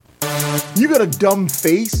You got a dumb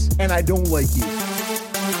face, and I don't like you.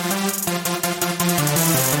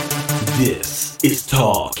 This is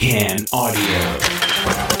Tall Can Audio.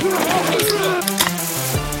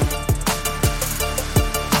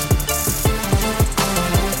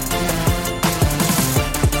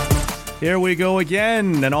 Here we go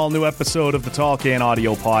again, an all-new episode of the Tall Can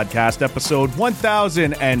Audio Podcast, episode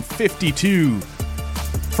 1052,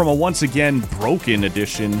 from a once-again broken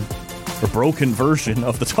edition, or broken version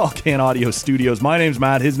of the Tall Can Audio Studios. My name's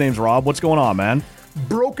Matt, his name's Rob. What's going on, man?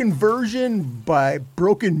 Broken version by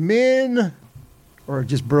Broken Men, or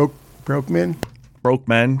just broke men. Broke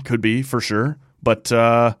men, could be, for sure. But,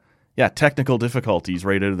 yeah, technical difficulties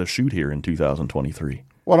right out of the chute here in 2023.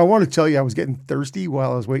 Well, I want to tell you, I was getting thirsty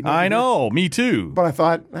while I was waiting. I know, me too. But I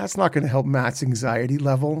thought, that's not going to help Matt's anxiety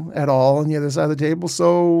level at all on the other side of the table,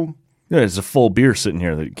 so... Yeah, there's a full beer sitting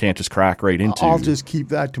here that you can't just crack right into. I'll just keep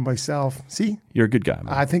that to myself. See? You're a good guy,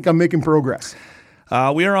 man. I think I'm making progress.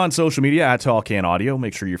 We are on social media at Tall Can Audio.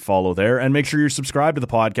 Make sure you follow there, and make sure you're subscribed to the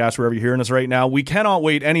podcast wherever you're hearing us right now. We cannot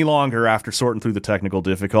wait any longer after sorting through the technical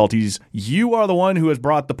difficulties. You are the one who has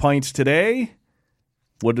brought the pints today.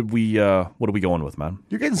 What are we going with, man?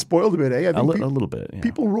 You're getting spoiled a bit, eh? I think a little bit. Yeah.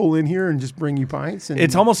 People roll in here and just bring you pints. And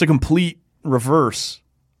it's almost a complete reverse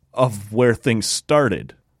of where things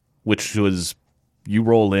started, which was you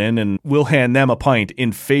roll in and we'll hand them a pint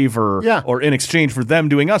in favor or in exchange for them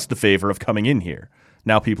doing us the favor of coming in here.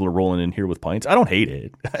 Now people are rolling in here with pints. I don't hate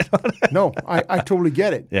it. No, I totally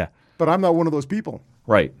get it. Yeah. But I'm not one of those people.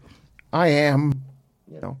 Right. I am,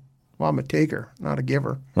 I'm a taker, not a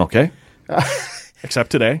giver. Okay.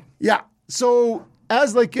 Except today. Yeah. So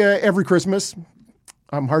as like every Christmas,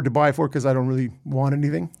 I'm hard to buy for because I don't really want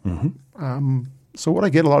anything. Mm-hmm. So what I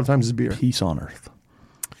get a lot of times is beer. Peace on Earth.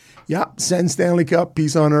 Yeah. Send Stanley Cup,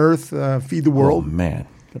 Peace on Earth, Feed the World. Oh, man.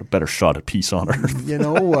 Got a better shot at Peace on Earth.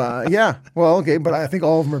 Yeah. Well, okay. But I think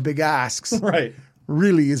all of them are big asks. Right.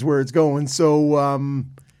 Really is where it's going. So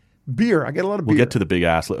beer. I get a lot of beer. We'll get to the big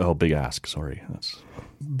ass. Oh, big ask. Sorry. That's...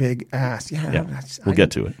 Big ass. Yeah. We'll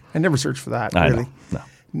get to it. I never searched for that, I really. know. No.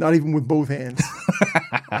 Not even with both hands.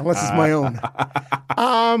 Unless it's my own.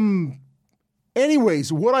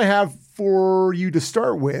 Anyways, what I have for you to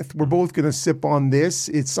start with, we're both going to sip on this.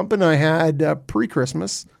 It's something I had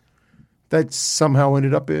pre-Christmas that somehow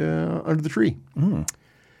ended up under the tree. Mm.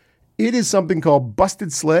 It is something called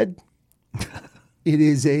Busted Sled. It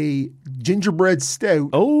is a gingerbread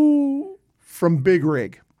stout from Big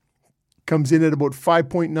Rig. Comes in at about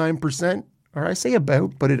 5.9%. Or I say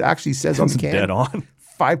about, but it actually says on the can. Dead on.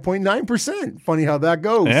 5.9%. Funny how that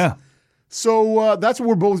goes. Yeah. So that's what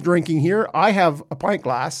we're both drinking here. I have a pint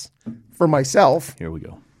glass for myself. Here we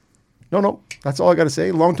go. No. That's all I got to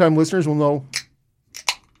say. Longtime listeners will know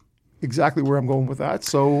exactly where I'm going with that.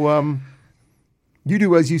 So you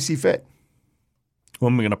do as you see fit. Well,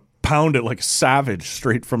 I'm going to pound it like a savage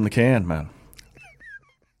straight from the can, man.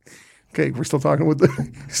 Okay, we're still talking with the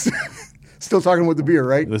beer,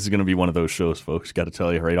 right? This is going to be one of those shows, folks. Got to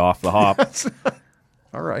tell you right off the hop.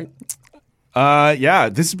 All right. Yeah,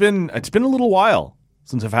 it's been a little while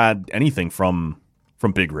since I've had anything from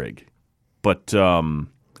Big Rig, but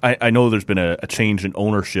I know there's been a change in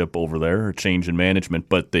ownership over there, a change in management,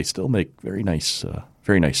 but they still make very nice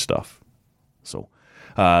stuff. So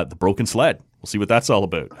the Broken Sled, we'll see what that's all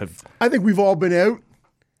about. I think we've all been out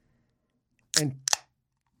and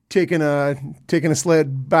taking a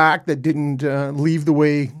sled back that didn't leave the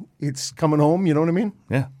way it's coming home. You know what I mean?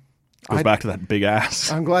 Yeah. Goes back to that big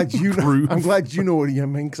ass. I'm glad you know. I'm glad you know what you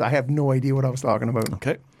mean because I have no idea what I was talking about.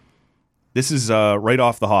 Okay. This is right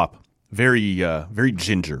off the hop. Very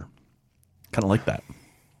ginger. Kind of like that.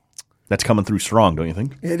 That's coming through strong, don't you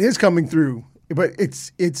think? It is coming through, but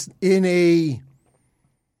it's in a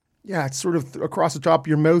it's sort of across the top of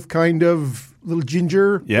your mouth kind of little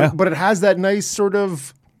ginger. Yeah. But it has that nice sort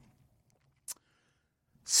of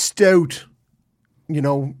stout,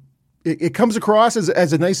 it comes across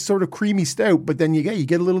as a nice sort of creamy stout, but then you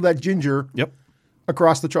get a little of that ginger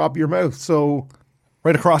across the top of your mouth. So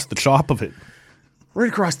right across the chop of it. Right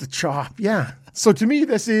across the chop, yeah. So to me,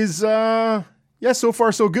 this is, so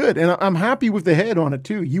far so good. And I'm happy with the head on it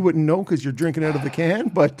too. You wouldn't know because you're drinking out of the can,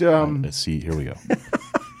 but... Let's see, here we go.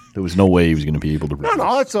 There was no way he was going to be able to...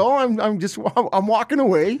 No, that's all. I'm walking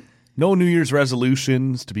away. No New Year's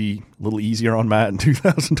resolutions to be a little easier on Matt in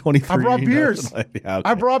 2023. I brought beers. Okay.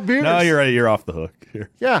 I brought beers. No, you're right. You're off the hook here.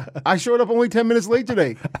 Yeah, I showed up only 10 minutes late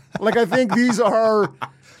today. I think these are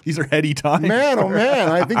heady times. Man, oh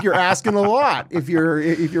man, I think you're asking a lot if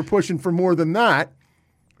you're pushing for more than that.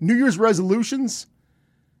 New Year's resolutions.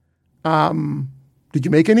 Did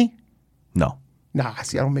you make any? No. Nah,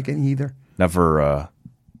 see, I don't make any either. Never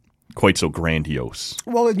quite so grandiose.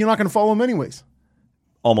 Well, you're not going to follow them anyways.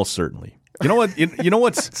 Almost certainly. You know what? You know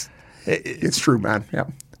what's? It's true, man. Yeah.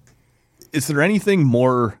 Is there anything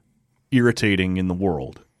more irritating in the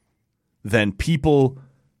world than people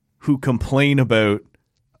who complain about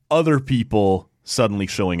other people suddenly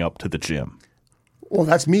showing up to the gym? Well,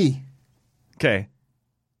 that's me. Okay.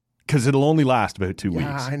 Because it'll only last about 2 weeks.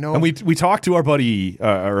 I know. And we talked to our buddy,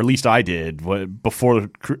 or at least I did, before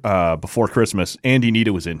Christmas. Andy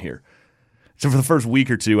Nita was in here. So for the first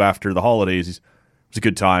week or two after the holidays, it was a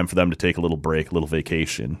good time for them to take a little break, a little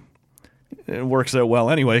vacation. It works out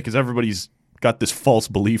well anyway, because everybody's got this false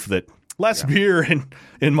belief that less beer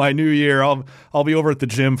in my new year, I'll be over at the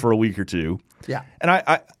gym for a week or two. Yeah. And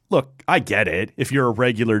I look, I get it. If you're a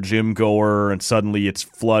regular gym goer and suddenly it's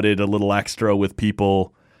flooded a little extra with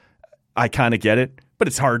people, I kind of get it. But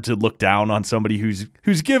it's hard to look down on somebody who's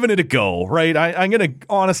given it a go, right? I'm going to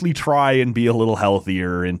honestly try and be a little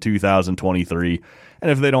healthier in 2023. And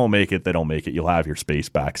if they don't make it, they don't make it. You'll have your space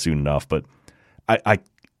back soon enough. But I'm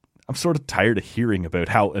sort of tired of hearing about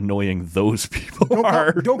how annoying those people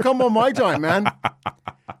are. Don't come on my time, man.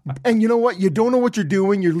 And you know what? You don't know what you're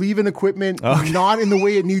doing. You're leaving equipment not in the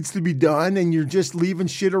way it needs to be done, and you're just leaving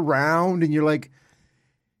shit around, and you're like,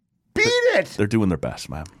 beat it. They're doing their best,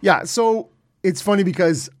 man. Yeah, so it's funny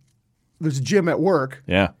because there's a gym at work.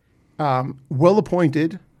 Yeah. Well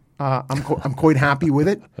appointed. I'm quite happy with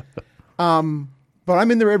it. But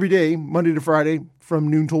I'm in there every day, Monday to Friday, from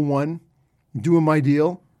noon till 1, doing my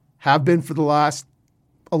deal. Have been for the last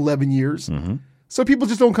 11 years. Mm-hmm. So people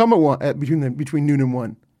just don't come between noon and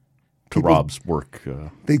 1. To Rob's work.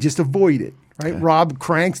 They just avoid it, right? Okay. Rob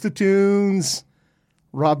cranks the tunes.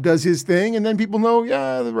 Rob does his thing. And then people know,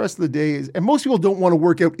 the rest of the day is... And most people don't want to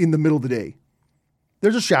work out in the middle of the day.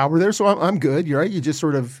 There's a shower there, so I'm good. You're right. You just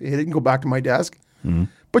sort of hit it and go back to my desk. Mm-hmm.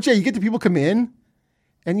 But yeah, you get the people come in.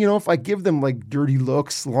 And, if I give them like dirty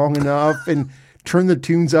looks long enough and turn the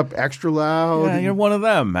tunes up extra loud. Yeah, you're one of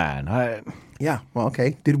them, man. Yeah, well,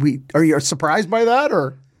 okay. Are you surprised by that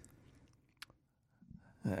or?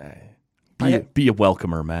 Be a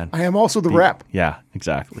welcomer, man. I am also the rep. Yeah,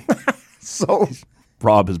 exactly. So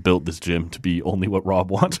Rob has built this gym to be only what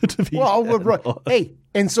Rob wants it to be. Well, hey,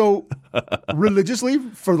 and so religiously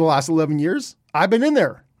for the last 11 years, I've been in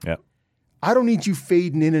there. Yeah. I don't need you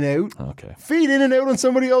fading in and out. Okay. Fade in and out on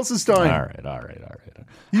somebody else's time. All right.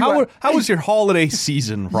 How was your holiday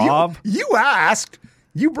season, Rob? You asked.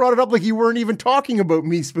 You brought it up like you weren't even talking about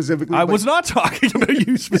me specifically. I was not talking about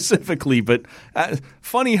you specifically, but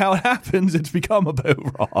funny how it happens. It's become about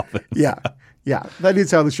Rob. Yeah. That is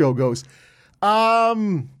how the show goes.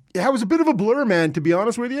 It was a bit of a blur, man, to be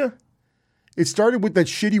honest with you. It started with that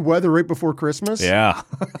shitty weather right before Christmas. Yeah.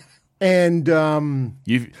 And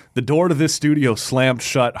the door to this studio slammed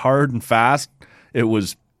shut hard and fast.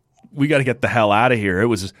 We got to get the hell out of here. It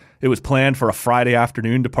was planned for a Friday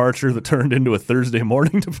afternoon departure that turned into a Thursday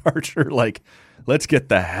morning departure. Like, let's get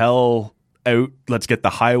the hell out. Let's get the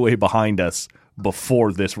highway behind us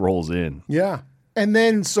before this rolls in. Yeah. And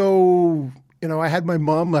then so, I had my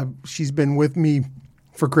mom. She's been with me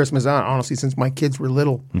for Christmas, honestly, since my kids were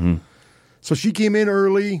little. Mm-hmm. So she came in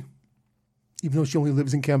early. Even though she only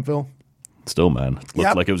lives in Kempville. Still, man. It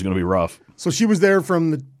looked like it was going to be rough. So she was there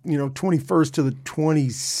from the 21st to the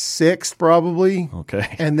 26th probably.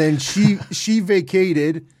 Okay. And then she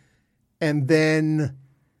vacated, and then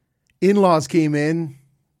in-laws came in,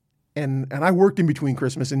 and I worked in between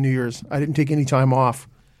Christmas and New Year's. I didn't take any time off.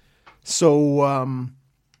 So,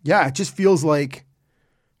 it just feels like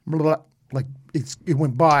it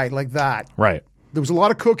went by like that. Right. There was a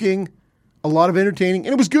lot of cooking. A lot of entertaining,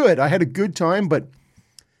 and it was good. I had a good time, but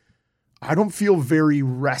I don't feel very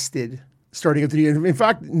rested starting at the New Year. In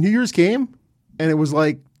fact, New Year's came, and it was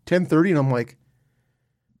like 10:30, and I'm like,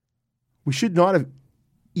 we should not have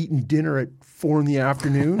eaten dinner at 4 in the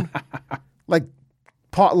afternoon. Like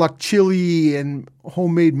potluck chili and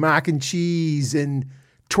homemade mac and cheese and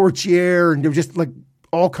tortillere, and there was just like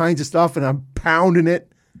all kinds of stuff, and I'm pounding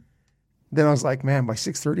it. Then I was like, man, by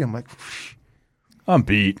 6:30, I'm like... I'm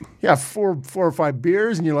beat. Yeah, four or five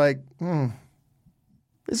beers, and you're like,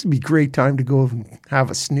 this would be a great time to go and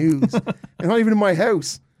have a snooze. And not even in my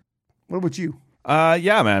house. What about you?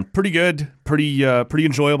 Yeah, man, pretty good, pretty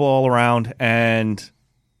enjoyable all around, and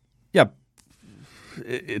yeah,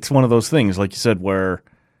 it's one of those things, like you said, where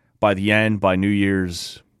by New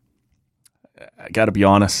Year's, I got to be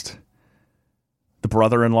honest, the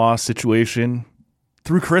brother-in-law situation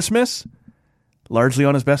through Christmas, largely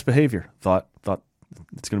on his best behavior. Thought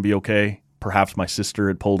it's going to be okay. Perhaps my sister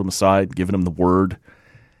had pulled him aside, given him the word,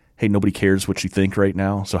 hey, nobody cares what you think right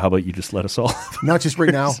now, so how about you just let us all? Not just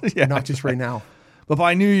right now. Yeah. Not just right now. But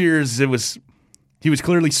by New Year's, he was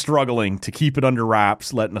clearly struggling to keep it under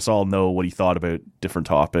wraps, letting us all know what he thought about different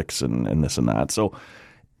topics and this and that. So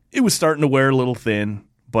it was starting to wear a little thin,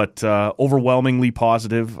 but overwhelmingly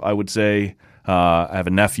positive, I would say. I have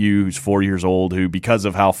a nephew who's 4 years old who, because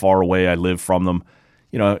of how far away I live from them,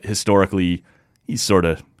 historically, he's sort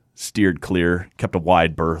of steered clear, kept a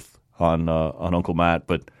wide berth on Uncle Matt.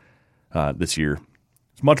 But this year,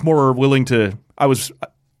 he's much more willing to. I was,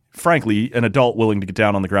 frankly, an adult willing to get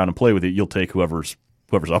down on the ground and play with it. You'll take whoever's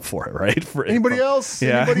up for it, right? Anybody else?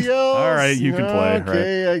 Yeah. Anybody else? All right, you can play.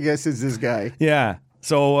 Okay, right? I guess it's this guy. Yeah.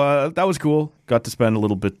 So that was cool. Got to spend a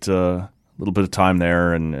little bit of time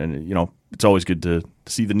there, and it's always good to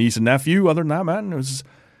see the niece and nephew. Other than that, man, it was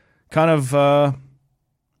kind of I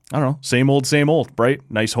don't know, same old, right?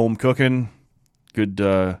 Nice home cooking. Good.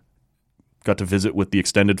 Got to visit with the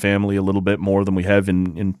extended family a little bit more than we have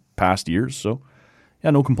in past years. So yeah,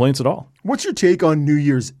 no complaints at all. What's your take on New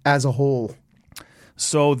Year's as a whole?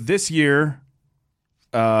 So this year,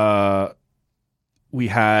 we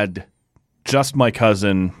had just my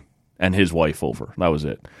cousin and his wife over. That was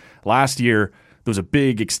it. Last year, there was a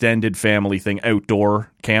big extended family thing,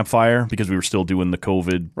 outdoor campfire, because we were still doing the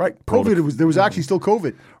COVID. Right. COVID, there was actually still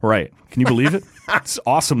COVID. Right. Can you believe it? It's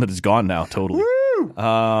awesome that it's gone now, totally. Woo!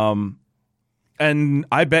 And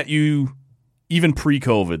I bet you, even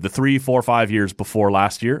pre-COVID, the 3, 4, 5 years before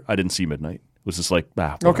last year, I didn't see midnight. It was just like,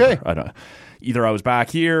 whatever. Okay. Either I was back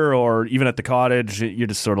here or even at the cottage. You're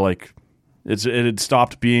just sort of like, it had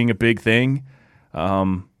stopped being a big thing.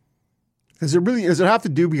 Does it have to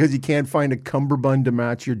do because you can't find a cummerbund to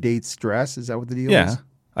match your date's dress? Is that what the deal is? Yeah.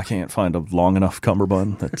 I can't find a long enough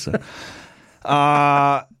cummerbund. That's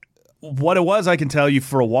what it was, I can tell you,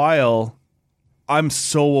 for a while, I'm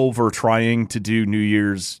so over trying to do New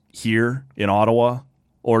Year's here in Ottawa,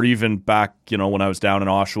 or even back, when I was down in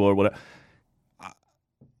Oshawa or whatever.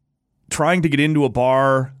 Trying to get into a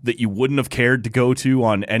bar that you wouldn't have cared to go to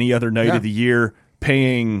on any other night of the year,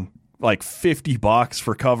 paying like $50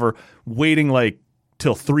 for cover, waiting like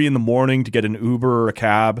till 3 a.m. to get an Uber or a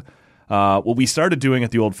cab. What we started doing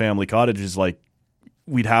at the old family cottage is like,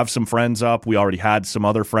 we'd have some friends up. We already had some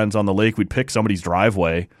other friends on the lake. We'd pick somebody's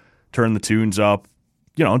driveway, turn the tunes up,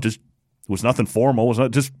 just, it was nothing formal. It was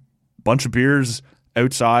not just a bunch of beers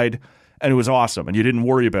outside, and it was awesome. And you didn't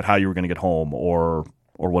worry about how you were going to get home or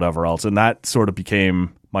whatever else. And that sort of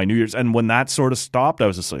became my New Year's. And when that sort of stopped, I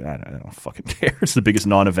was just like, I don't fucking care. It's the biggest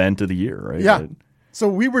non-event of the year, right? Yeah. So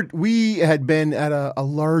we had been at a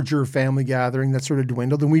larger family gathering that sort of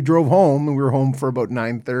dwindled, and we drove home, and we were home for about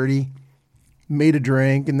 9:30, made a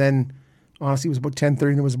drink, and then honestly it was about 10:30,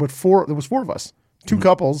 and there was 4 of us, 2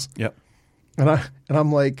 couples. Yep. And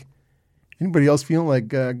I'm like, anybody else feeling like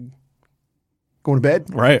going to bed?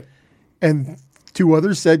 Right. And 2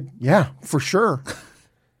 others said, yeah, for sure.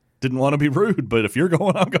 Didn't want to be rude, but if you're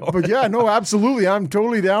going, I'm going. But yeah, no, absolutely. I'm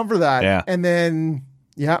totally down for that. Yeah. And then,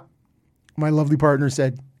 my lovely partner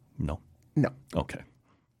said, No. Okay.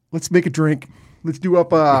 Let's make a drink. Let's do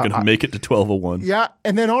up. We're going to make it to 12:01. Yeah.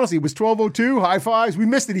 And then honestly, it was 12:02, high fives. We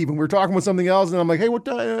missed it even. We were talking about something else, and I'm like, hey, what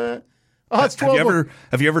time? It's 12.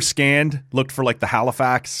 Have you ever scanned, looked for like the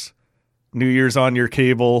Halifax New Year's on your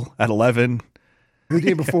cable at 11? The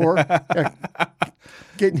day before.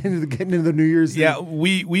 Getting into the New Year's. Yeah,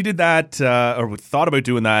 we did that, or we thought about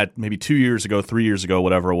doing that maybe 2 years ago, 3 years ago,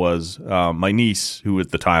 whatever it was. My niece, who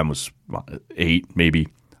at the time was 8, maybe.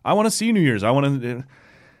 I want to see New Year's. I want to.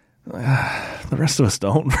 The rest of us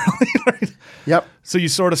don't really. Right? Yep. So you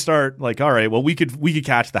sort of start like, all right, well, we could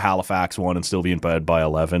catch the Halifax one and still be in bed by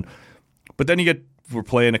 11. But then we're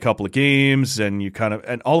playing a couple of games, and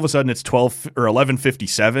and all of a sudden it's 12 or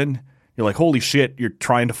 11:57. You're like, holy shit! You're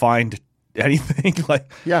trying to find anything.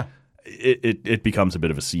 Like, yeah, it becomes a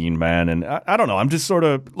bit of a scene, man. And I don't know. I'm just sort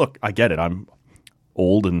of, look, I get it. I'm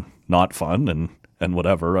old and not fun and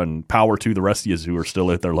whatever. And power to the rest of you who are still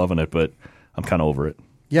out there loving it. But I'm kind of over it.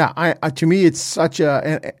 Yeah, I to me it's such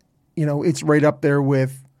it's right up there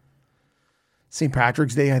with St.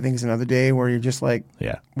 Patrick's Day. I think is another day where you're just like,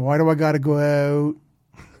 yeah, why do I got to go out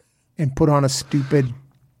and put on a stupid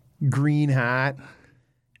green hat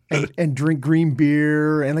and drink green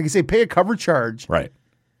beer and, like I say, pay a cover charge, right,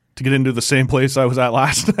 to get into the same place I was at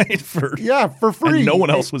last night for free, and no one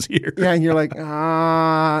else was here. Yeah, and you're like,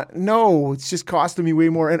 no, it's just costing me way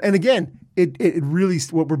more. And again, it really,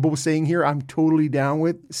 what we're both saying here, I'm totally down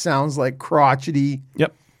with. Sounds like crotchety.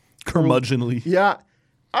 Yep, curmudgeonly. Yeah,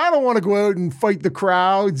 I don't want to go out and fight the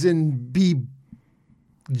crowds and be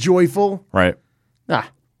joyful. Right. Nah,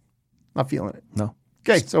 not feeling it. No.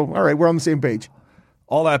 Okay, so all right, we're on the same page.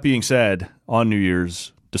 All that being said, on New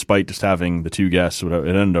Year's, despite just having the 2 guests. It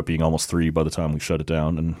ended up being almost 3 by the time we shut it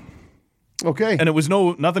down. And it was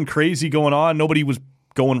nothing crazy going on. Nobody was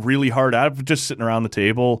going really hard at it, just sitting around the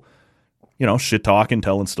table, shit talking,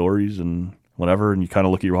 telling stories and whatever. And you kind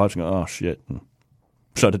of look at your watch and go, oh, shit. And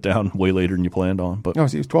shut it down way later than you planned on. But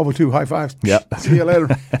see, it was 12:02. High fives. Yeah. See you later.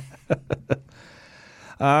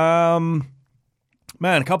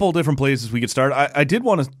 Man, a couple of different places we could start. I did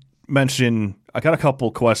want to mention, I got a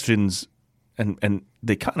couple questions, and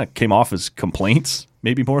they kind of came off as complaints,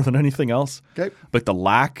 maybe more than anything else. Okay. But the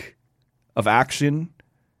lack of action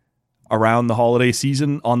around the holiday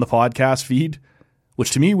season on the podcast feed,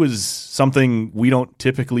 which to me was something we don't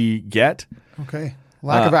typically get. Okay.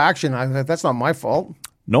 Lack of action. That's not my fault.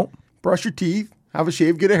 Nope. Brush your teeth, have a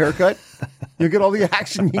shave, get a haircut. You'll get all the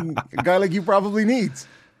action a guy like you probably needs.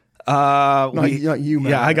 Not you,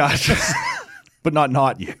 man. Yeah, I got you. But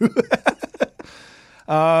not you.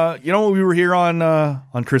 We were here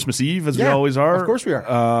on Christmas Eve, as we always are. Of course we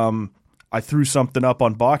are. I threw something up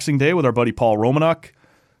on Boxing Day with our buddy Paul Romanuk,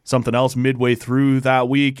 something else midway through that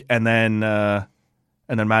week, and then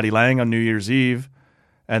Maddie Lang on New Year's Eve.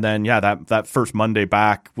 And then, that first Monday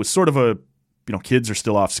back was sort of a, kids are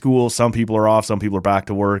still off school. Some people are off. Some people are back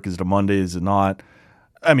to work. Is it a Monday? Is it not?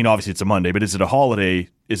 I mean, obviously it's a Monday, but is it a holiday?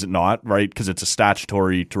 Is it not, right? Because it's a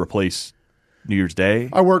statutory to replace New Year's Day.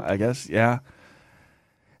 I work. I guess, yeah.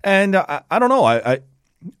 And I don't know. I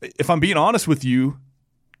if I'm being honest with you,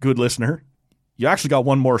 good listener, you actually got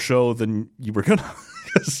one more show than you were going to.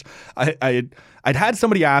 Because I'd had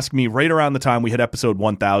somebody ask me right around the time we hit episode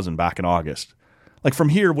 1000 back in August. Like, from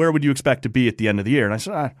here, where would you expect to be at the end of the year? And I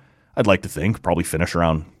said, I'd like to think probably finish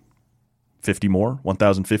around 50 more,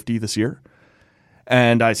 1050 this year.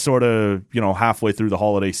 And I sort of, halfway through the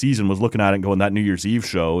holiday season was looking at it and going, that New Year's Eve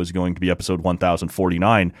show is going to be episode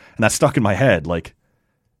 1049. And that stuck in my head. Like,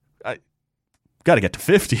 I got to get to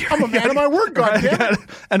 50. Right? I'm a man of my word, goddammit.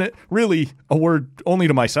 And it really, a word only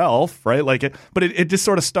to myself, right? But it just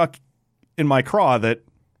sort of stuck in my craw that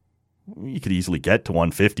you could easily get to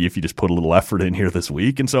 150 if you just put a little effort in here this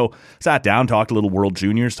week. And so sat down, talked a little World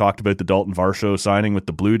Juniors, talked about the Dalton Varsho signing with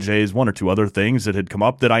the Blue Jays, one or two other things that had come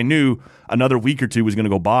up that I knew another week or two was going to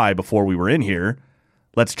go by before we were in here.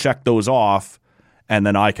 Let's check those off, and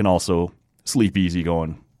then I can also sleep easy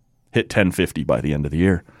going, hit 1050 by the end of the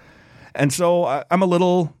year. And so I'm a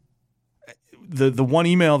little... The one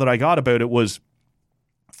email that I got about it was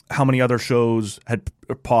how many other shows had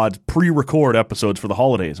pods pre-record episodes for the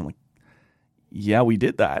holidays. I'm like, yeah, we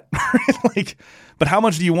did that. But how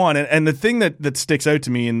much do you want? And the thing that sticks out to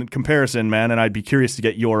me in comparison, man, and I'd be curious to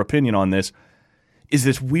get your opinion on this, is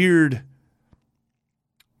this weird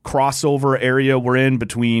crossover area we're in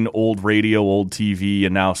between old radio, old TV,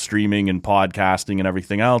 and now streaming and podcasting and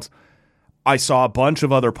everything else. I saw a bunch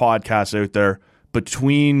of other podcasts out there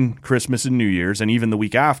between Christmas and New Year's, and even the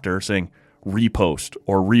week after, saying repost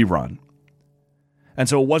or rerun. And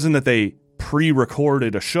so it wasn't that they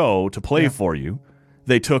pre-recorded a show to play for you.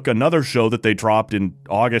 They took another show that they dropped in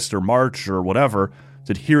August or March or whatever,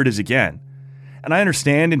 said, here it is again. And I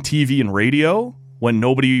understand in TV and radio, when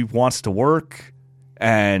nobody wants to work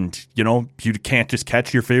and, you can't just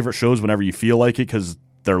catch your favorite shows whenever you feel like it because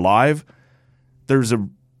they're live, there's a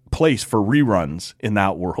place for reruns in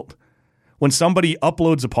that world. When somebody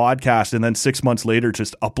uploads a podcast and then 6 months later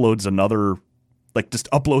just uploads another, just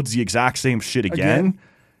uploads the exact same shit again?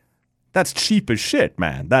 That's cheap as shit,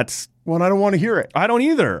 man. Well, I don't want to hear it. I don't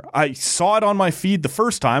either. I saw it on my feed the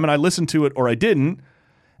first time and I listened to it or I didn't.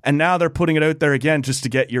 And now they're putting it out there again just to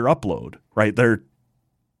get your upload, right? They're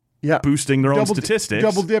boosting their own statistics.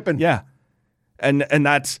 Double dipping. Yeah. And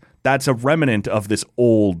that's a remnant of this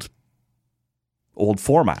old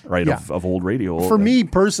format, right? Yeah. Of old radio. For me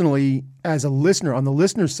personally, as a listener, on the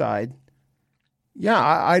listener side,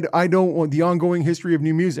 I don't want the ongoing history of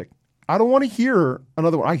new music. I don't want to hear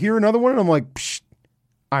another one. I hear another one and I'm like, psh,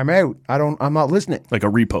 I'm out. I'm not listening. Like a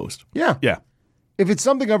repost. Yeah. Yeah. If it's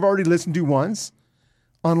something I've already listened to once,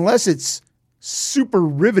 unless it's super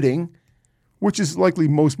riveting, which is likely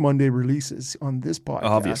most Monday releases on this podcast.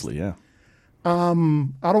 Obviously, yeah. I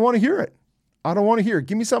don't want to hear it. I don't want to hear it.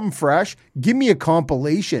 Give me something fresh. Give me a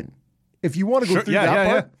compilation. If you want to go through that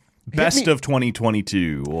part. Best of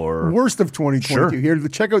 2022 or worst of 2022. Sure. Here,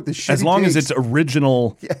 check out the shitty as long tapes. as it's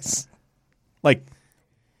original. Yes. Like,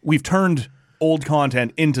 we've turned old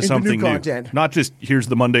content into something new content. Not just, here's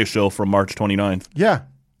the Monday show from March 29th. Yeah.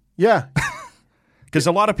 Yeah. Because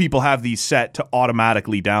a lot of people have these set to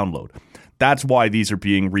automatically download. That's why these are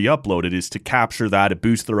being re-uploaded, is to capture that. It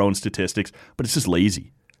boosts their own statistics, but it's just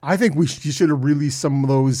lazy. I think you should have released some of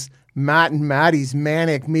those Matt and Maddie's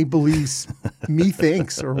manic Maple Leafs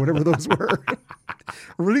methinks or whatever those were.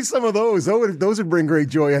 Release some of those. Those would bring great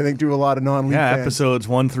joy, I think, to a lot of non-Leaf fans. Episodes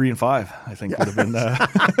 1, 3, and 5, I think would have been.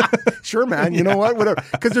 Sure, man. You know what? Whatever.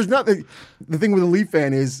 Because there's nothing. The thing with a Leaf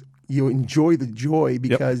fan is you enjoy the joy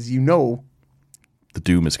because you know the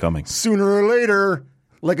doom is coming sooner or later,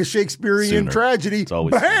 like a Shakespearean tragedy. It's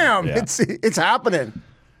always bam! Yeah. It's happening.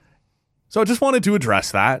 So I just wanted to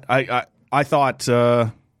address that. I thought,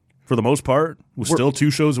 for the most part, it was still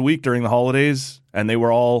 2 shows a week during the holidays, and they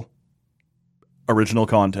were all original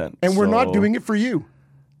content. And we're not doing it for you.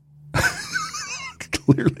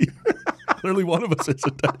 Clearly one of us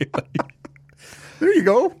isn't anyway. There you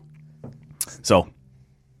go. So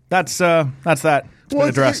that's that. It's been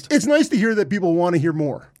addressed. It's nice to hear that people want to hear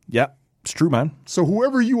more. Yeah, it's true, man. So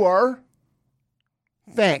whoever you are,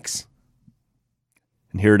 thanks.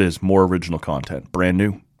 And here it is, more original content, brand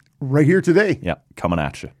new. Right here today. Yeah, coming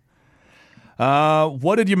at you.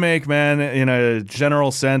 What did you make, man? In a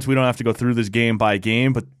general sense, we don't have to go through this game by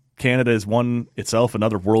game, but Canada has won itself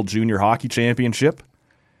another World Junior Hockey Championship.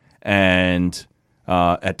 And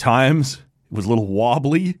at times, it was a little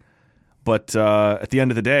wobbly. But at the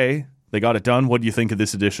end of the day, they got it done. What do you think of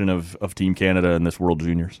this edition of Team Canada and this World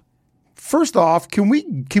Juniors? First off, can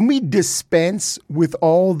we dispense with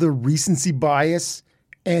all the recency bias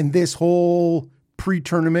and this whole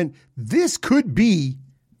pre-tournament? This could be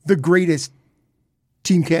the greatest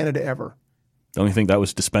Team Canada ever. Don't you think that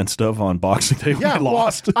was dispensed of on Boxing Day when they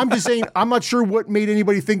lost? Well, I'm just saying, I'm not sure what made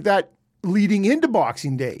anybody think that leading into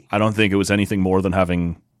Boxing Day. I don't think it was anything more than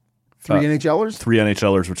having Three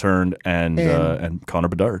NHLers returned and Connor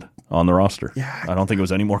Bedard on the roster. Yeah. I don't think it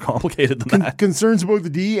was any more complicated than that. Concerns about the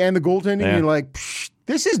D and the goaltending. Yeah. You're like,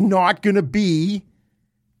 this is not going to be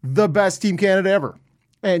the best Team Canada ever.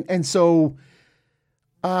 And so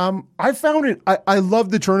I found it. I love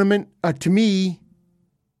the tournament. To me,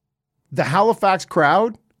 the Halifax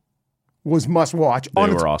crowd was must watch. They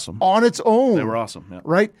were awesome on its own. They were awesome. Yeah.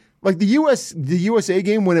 Right? Like the USA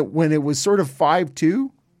game when it was sort of 5-2,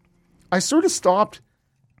 I sort of stopped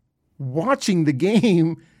watching the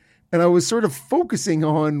game and I was sort of focusing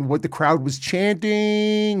on what the crowd was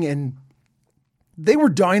chanting, and they were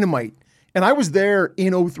dynamite. And I was there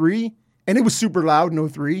in 03 and it was super loud in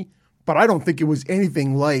 03, but I don't think it was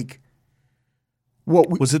anything like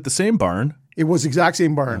was it the same barn? It was the exact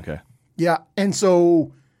same barn. Okay. Yeah. And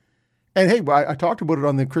so, and hey, I talked about it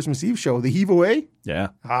on the Christmas Eve show, the Heave Away. Yeah.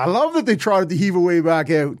 I love that they trotted the Heave Away back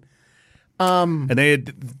out. And they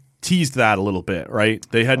had teased that a little bit, right?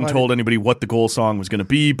 They hadn't told anybody what the goal song was going to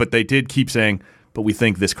be, but they did keep saying, but we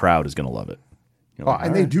think this crowd is going to love it.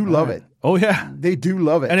 And they do love it. Oh, yeah. They do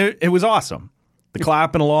love it. And it was awesome. The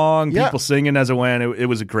clapping along, people singing as it went. It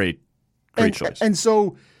was a great choice. And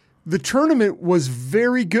so the tournament was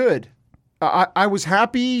very good. I was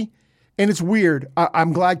happy, and it's weird.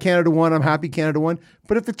 I'm glad Canada won. I'm happy Canada won.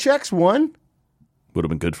 But if the Czechs won, would have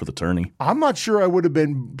been good for the tourney. I'm not sure I would have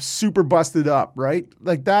been super busted up, right?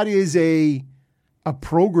 Like that is a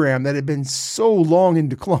program that had been so long in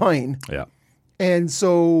decline. Yeah. And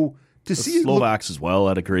so to see Slovaks as well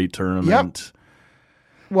had a great tournament. Yep.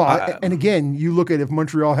 Well, and again, you look at if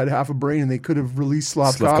Montreal had half a brain and they could have released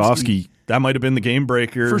Slafkovsky. That might have been the game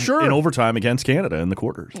breaker for sure in overtime against Canada in the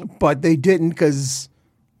quarters. But they didn't because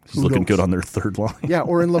he's looking good on their third line. Yeah,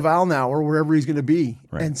 or in Laval now or wherever he's going to be.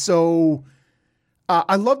 Right. And so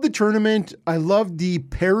I love the tournament. I love the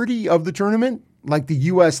parity of the tournament. Like the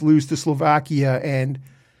U.S. lose to Slovakia and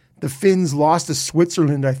the Finns lost to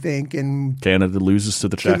Switzerland, I think. And Canada loses to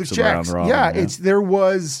the Czechs. Around the yeah, there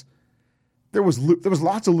was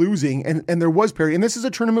lots of losing and there was parity. And this is a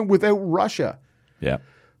tournament without Russia. Yeah.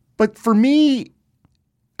 But for me,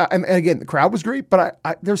 and again, the crowd was great, but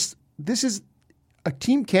this is a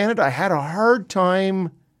Team Canada I had a hard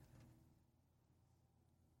time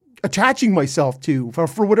attaching myself to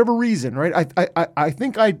for whatever reason, right? I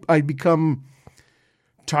think I'd become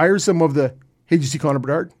tiresome of the, hey, did you see Connor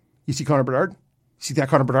Bedard? You see Connor Bedard? You see that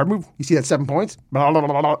Connor Bedard move? You see that 7 points? Blah, blah,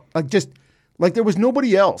 blah, blah. Like there was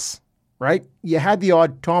nobody else, right? You had the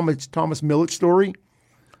odd Thomas Milic story.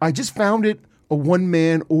 I just found it a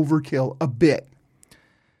one-man overkill a bit.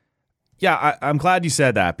 Yeah, I'm glad you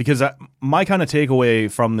said that because my kind of takeaway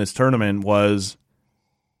from this tournament was,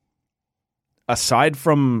 aside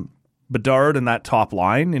from Bedard and that top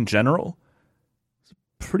line in general, it's a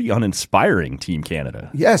pretty uninspiring Team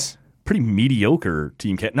Canada. Yes. Pretty mediocre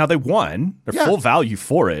Team Canada. Now, they won. They're full value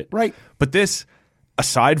for it. Right. But this,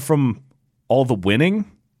 aside from all the winning,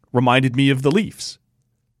 reminded me of the Leafs.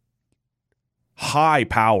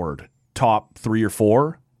 High-powered top 3 or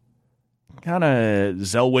 4. kind of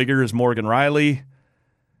Zellweger as Morgan Riley.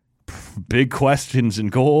 Big questions in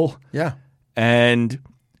goal. Yeah. And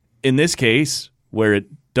in this case, where it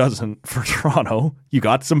doesn't for Toronto, you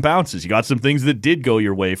got some bounces. You got some things that did go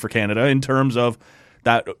your way for Canada in terms of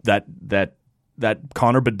that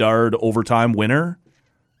Connor Bedard overtime winner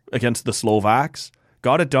against the Slovaks.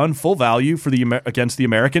 Got it done, full value for against the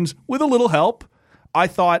Americans with a little help. I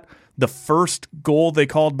thought the first goal they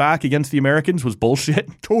called back against the Americans was bullshit.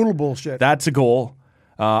 Total bullshit. That's a goal.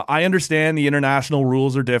 I understand the international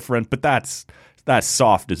rules are different, but that's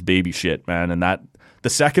soft as baby shit, man. And the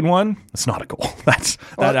second one, it's not a goal.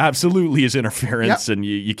 That absolutely is interference, and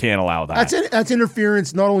you can't allow that. That's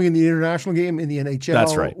interference not only in the international game, in the NHL,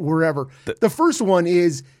 that's right. Wherever. The first one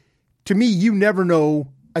is, to me, you never know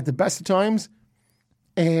at the best of times.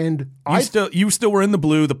 And you still were in the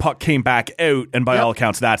blue. The puck came back out, and by all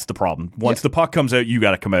accounts, that's the problem. Once the puck comes out, you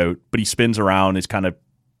got to come out. But he spins around, is kind of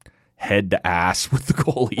head to ass with the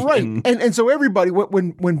goalie, right? And so everybody,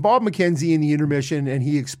 when Bob McKenzie in the intermission and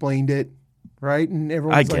he explained it, right, and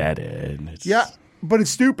everyone's get it. But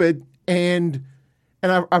it's stupid, and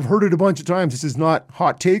I've heard it a bunch of times. This is not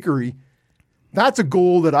hot takery. That's a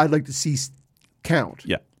goal that I'd like to see count.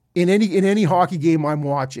 Yeah. In any hockey game I'm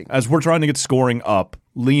watching. As we're trying to get scoring up,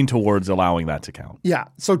 lean towards allowing that to count. Yeah.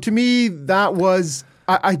 So to me, that was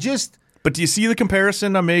I just. But do you see the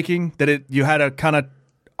comparison I'm making? That you had a kind of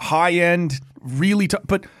high end, really tough.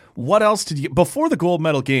 But what else did you before the gold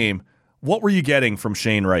medal game? What were you getting from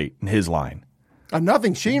Shane Wright and his line?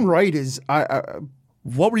 Nothing. Shane Wright is.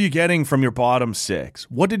 What were you getting from your bottom six?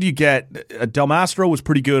 What did you get? Del Mastro was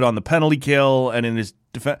pretty good on the penalty kill and in his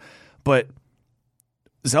defense, but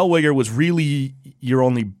Zellweger was really your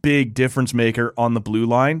only big difference maker on the blue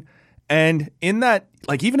line. And in that,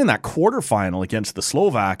 even in that quarterfinal against the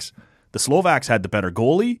Slovaks had the better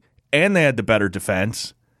goalie and they had the better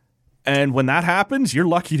defense. And when that happens, you're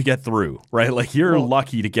lucky to get through, right? You're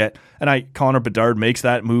lucky to get. And Connor Bedard makes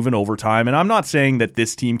that move in overtime. And I'm not saying that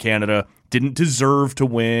this Team Canada didn't deserve to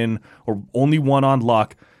win or only won on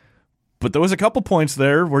luck. But there was a couple points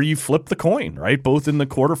there where you flip the coin, right? Both in the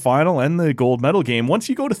quarterfinal and the gold medal game. Once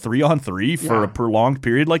you go to 3-on-3 for a prolonged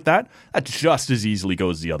period like that just as easily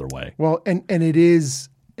goes the other way. Well, and it is,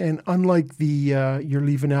 and unlike the your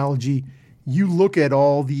Leaf analogy, you look at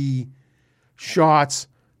all the shots,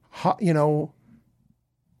 high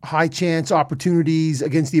chance opportunities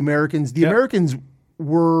against the Americans. The Americans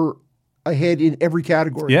were ahead in every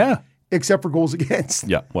category. Yeah. Except for goals against.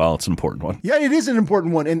 Yeah, well, it's an important one. Yeah, it is an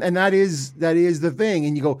important one, and that is the thing.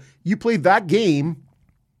 And you played that game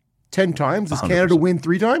 10 times. Does 100%. Canada win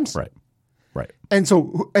 3 times? Right. And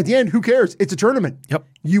so at the end, who cares? It's a tournament. Yep.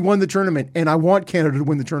 You won the tournament, and I want Canada to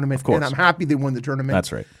win the tournament. Of course. And I'm happy they won the tournament.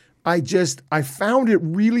 That's right. I found it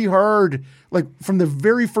really hard, from the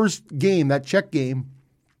very first game, that Czech game.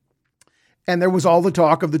 And there was all the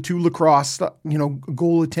talk of the 2 lacrosse,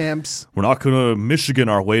 goal attempts. We're not going to Michigan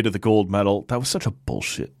our way to the gold medal. That was such a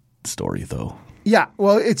bullshit story, though. Yeah,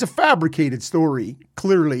 well, it's a fabricated story,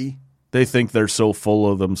 clearly. They think they're so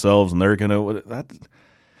full of themselves, and they're going to...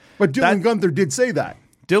 But Dylan Gunther did say that.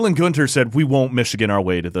 Dylan Gunther said, we won't Michigan our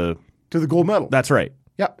way to the gold medal. That's right.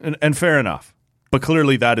 Yeah. And fair enough. But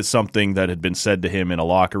clearly that is something that had been said to him in a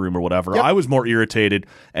locker room or whatever. Yep. I was more irritated,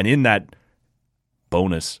 and in that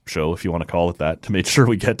bonus show, if you want to call it that, to make sure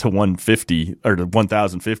we get to 150 or to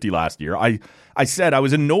 1,050 last year, I said I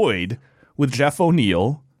was annoyed with Jeff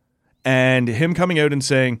O'Neill and him coming out and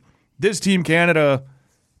saying, this Team Canada,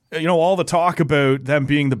 all the talk about them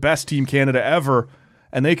being the best Team Canada ever,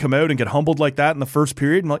 and they come out and get humbled like that in the first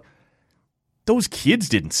period. And those kids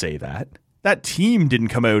didn't say that. That team didn't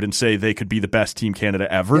come out and say they could be the best Team Canada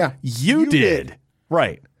ever. Yeah, you did.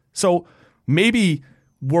 Right. So maybe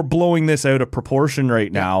we're blowing this out of proportion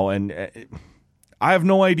right now, and I have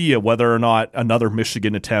no idea whether or not another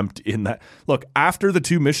Michigan attempt in that. Look, after the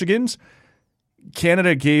 2 Michigans,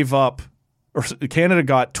 Canada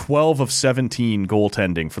got 12 of 17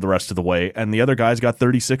 goaltending for the rest of the way, and the other guys got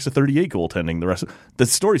 36 of 38 goaltending. The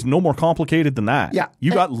story's no more complicated than that. Yeah.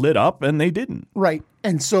 You got lit up, and they didn't. Right.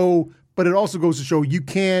 And so, but it also goes to show you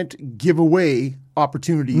can't give away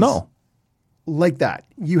opportunities. No. Like that.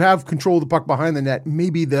 You have control of the puck behind the net.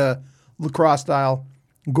 Maybe the lacrosse style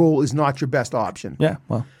goal is not your best option. Yeah,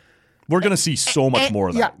 well, we're going to see so much more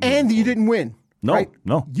of that. Yeah, and you didn't win. No, right?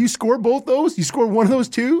 No. You score both those. You score one of those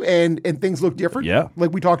 2, and things look different. Yeah.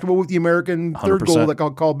 Like we talked about with the American 100%. third goal that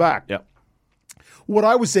got called back. Yeah. What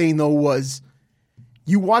I was saying, though, was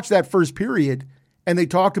you watch that first period, and they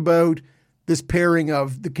talked about this pairing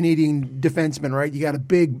of the Canadian defensemen, right? You got a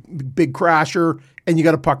big crasher, and you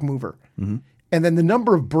got a puck mover. Mm-hmm. And then the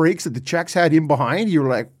number of breaks that the Czechs had in behind, you were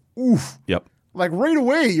like, oof. Yep. Like right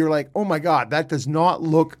away, you're like, oh my God, that does not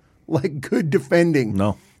look like good defending.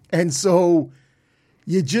 No. And so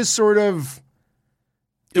you just sort of.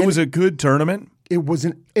 It was a good tournament. It was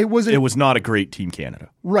not a great Team Canada.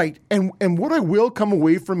 Right. And what I will come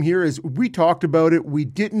away from here is we talked about it. We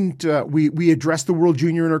didn't, we addressed the World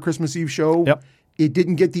Junior in our Christmas Eve show. Yep. It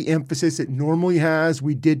didn't get the emphasis it normally has.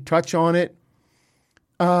 We did touch on it.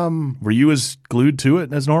 Were you as glued to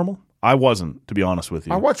it as normal? I wasn't, to be honest with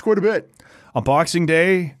you. I watched quite a bit. On Boxing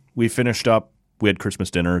Day, we finished up. We had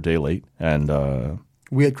Christmas dinner a day late, and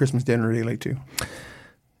we had Christmas dinner a day late too.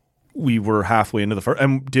 We were halfway into the first,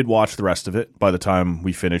 and did watch the rest of it by the time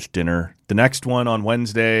we finished dinner. The next one on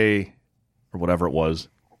Wednesday, or whatever it was,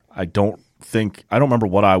 I don't remember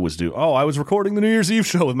what I was doing. Oh, I was recording the New Year's Eve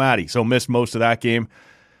show with Maddie, so missed most of that game.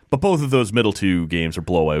 But both of those middle two games are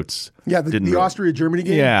blowouts. Yeah, the Austria-Germany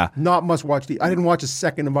game, yeah. Not must watch. I didn't watch a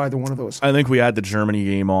second of either one of those. I think we had the Germany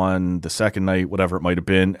game on the second night, whatever it might have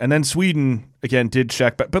been. And then Sweden, again, did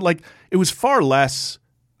check back. But like, it was far less,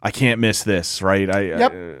 I can't miss this, right?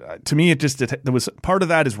 To me, there was part of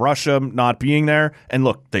that is Russia not being there. And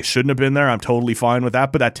look, they shouldn't have been there. I'm totally fine with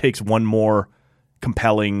that. But that takes one more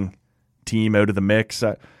compelling team out of the mix.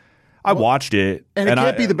 I watched it. And it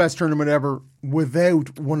can't be the best tournament ever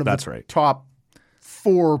without one of the top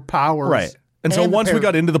four powers. Right. And so once we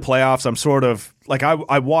got into the playoffs, I'm sort of like,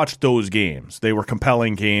 I watched those games. They were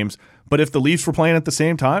compelling games. But if the Leafs were playing at the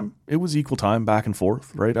same time, it was equal time back and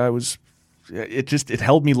forth, right? It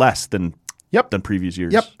held me less than previous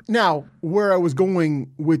years. Yep. Now, where I was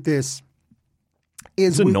going with this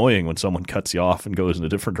is it's annoying when someone cuts you off and goes in a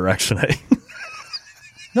different direction. Eh?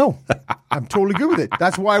 No, I'm totally good with it.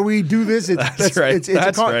 That's why we do this. That's right.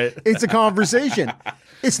 It's a conversation.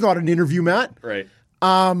 It's not an interview, Matt. Right.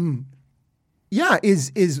 Yeah.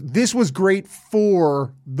 This was great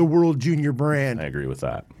for the World Junior brand. I agree with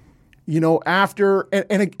that. You know, after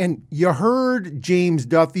and you heard James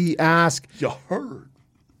Duthie ask. You heard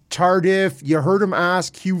Tardif. You heard him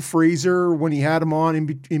ask Hugh Fraser when he had him on in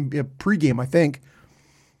pregame, I think.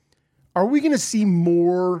 Are we going to see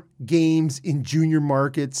more games in junior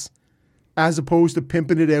markets as opposed to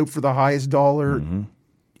pimping it out for the highest dollar in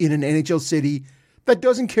an NHL city that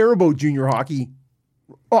doesn't care about junior hockey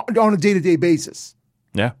on a day-to-day basis?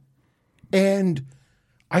 Yeah. And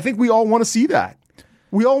I think we all want to see that.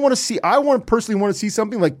 We all want to see, personally want to see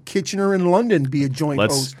something like Kitchener and London be a joint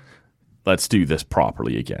host. Let's do this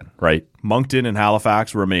properly again, right? Moncton and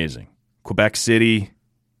Halifax were amazing. Quebec City,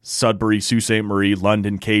 Sudbury, Sault Ste. Marie,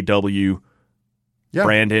 London, KW,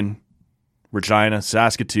 Brandon, Regina,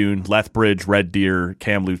 Saskatoon, Lethbridge, Red Deer,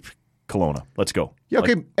 Kamloops, Kelowna. Let's go. Yeah,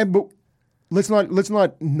 okay, but let's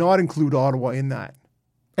not include Ottawa in that.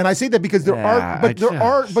 And I say that because there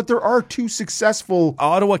are two successful.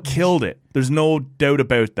 Ottawa killed it. There's no doubt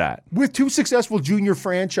about that. With two successful junior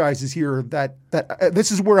franchises here, that this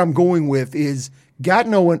is where I'm going with is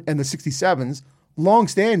Gatineau and the 67s,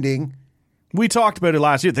 long-standing. We talked about it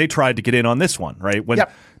last year. They tried to get in on this one, right?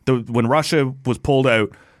 When Russia was pulled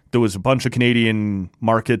out, there was a bunch of Canadian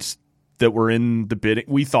markets that were in the bidding.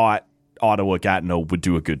 We thought Ottawa, Gatineau would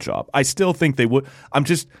do a good job. I still think they would. I'm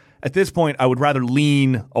just at this point, I would rather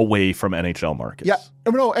lean away from NHL markets. Yeah,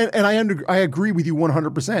 no, and I agree with you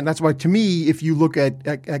 100%. That's why, to me, if you look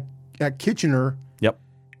at Kitchener,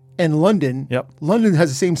 and London, London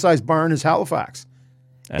has the same size barn as Halifax,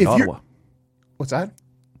 and Ottawa. What's that?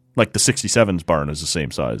 Like the 67's barn is the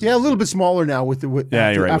same size. Yeah, a little bit smaller now after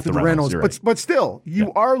the Reynolds. Right. But still,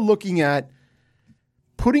 you are looking at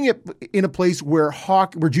putting it in a place where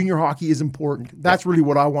junior hockey is important. That's really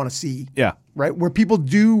what I want to see. Yeah. Right? Where people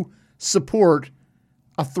do support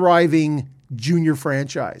a thriving junior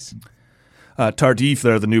franchise. Tardif,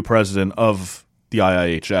 there, the new president of the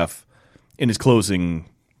IIHF, in his closing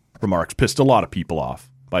remarks, pissed a lot of people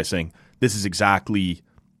off by saying this is exactly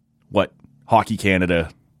what Hockey Canada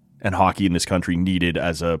and hockey in this country needed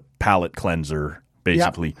as a palate cleanser,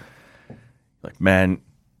 basically. Yep. Like, man,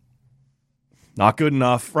 not good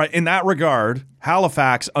enough. Right. In that regard,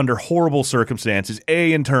 Halifax, under horrible circumstances,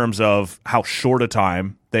 in terms of how short a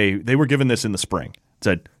time, they were given this in the spring.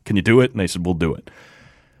 Said, can you do it? And they said, we'll do it.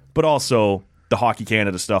 But also the Hockey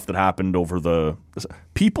Canada stuff that happened over the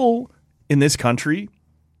people in this country,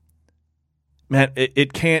 man,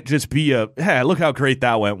 it can't just be hey, look how great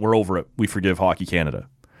that went. We're over it. We forgive Hockey Canada.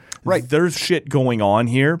 Right. There's shit going on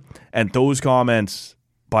here, and those comments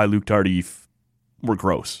by Luc Tardif were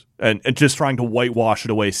gross. And just trying to whitewash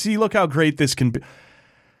it away. See, look how great this can be.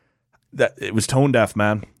 That it was tone deaf,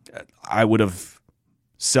 man. I would have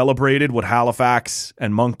celebrated what Halifax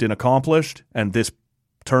and Moncton accomplished and this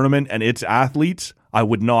tournament and its athletes. I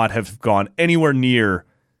would not have gone anywhere near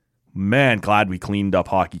man, glad we cleaned up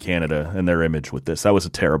Hockey Canada and their image with this. That was a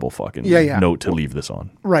terrible fucking note to leave this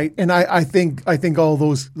on. Right. And I think all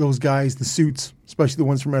those guys, the suits, especially the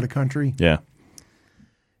ones from out of country, Yeah.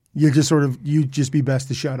 you just be best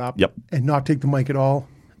to shut up. Yep. And not take the mic at all.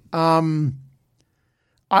 I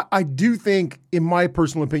do think, in my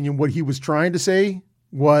personal opinion, what he was trying to say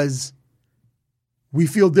was we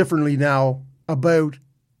feel differently now about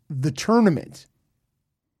the tournament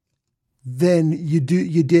than you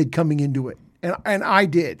did coming into it. And I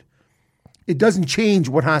did. It doesn't change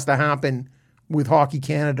what has to happen with Hockey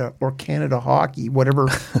Canada or Canada Hockey, whatever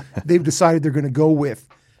they've decided they're going to go with.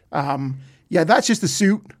 That's just a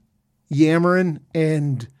suit, yammering,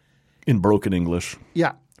 and... In broken English.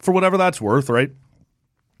 Yeah. For whatever that's worth, right?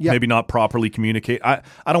 Yeah. Maybe not properly communicate. I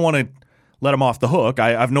don't want to let him off the hook.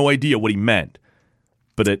 I have no idea what he meant.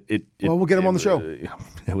 But we'll get him on the show.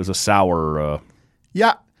 It was a sour...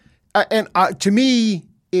 Yeah. And to me,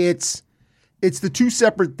 it's the two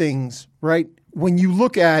separate things, right? When you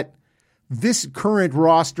look at this current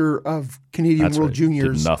roster of Canadian World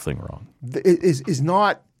Juniors... Did nothing wrong. Is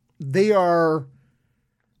not... They are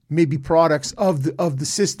maybe products of the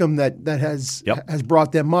system that has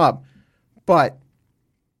brought them up. But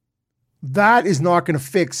that is not going to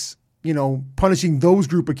fix, punishing those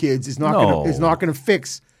group of kids is not going to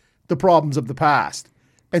fix the problems of the past.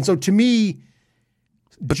 And so to me...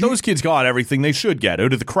 But those kids got everything they should get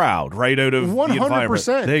out of the crowd, right? Out of 100%. The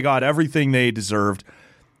environment. They got everything they deserved.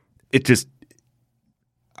 It just...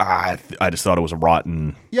 I just thought it was a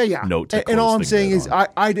rotten note to close. And all I'm saying is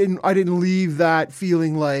I didn't leave that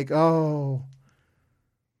feeling like, oh,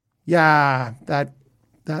 yeah, that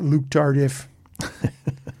Luke Tardif,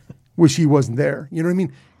 wish he wasn't there. You know what I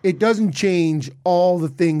mean? It doesn't change all the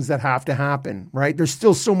things that have to happen, right? There's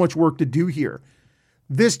still so much work to do here.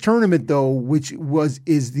 This tournament, though, which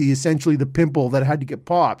is essentially the pimple that had to get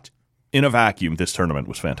popped. In a vacuum, this tournament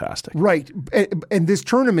was fantastic. Right. And this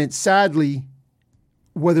tournament, sadly...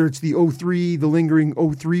 Whether it's the 03, the lingering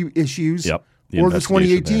 03 issues, or the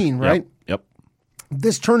 2018, right? Yep.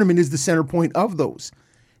 This tournament is the center point of those.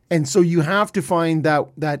 And so you have to find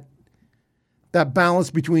that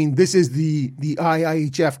balance between this is the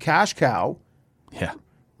IIHF cash cow. Yeah.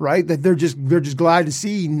 Right? That they're just glad to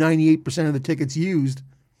see 98% of the tickets used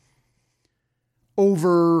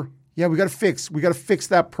over, we got to fix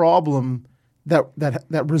that problem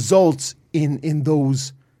that results in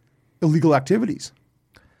those illegal activities.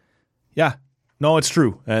 Yeah. No, it's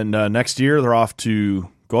true. And next year, they're off to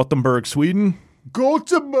Gothenburg, Sweden.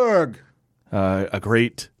 Gothenburg! A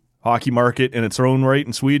great hockey market in its own right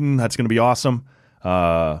in Sweden. That's going to be awesome.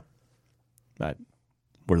 Where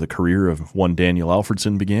the career of one Daniel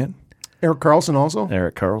Alfredsson began. Erik Karlsson also.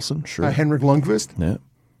 Erik Karlsson, sure. Henrik Lundqvist. Yeah.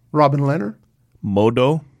 Robin Lehner.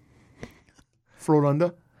 Modo.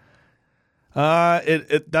 Frölunda.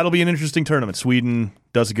 That'll be an interesting tournament. Sweden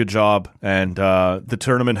does a good job, and the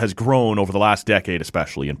tournament has grown over the last decade,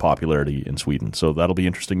 especially in popularity in Sweden. So that'll be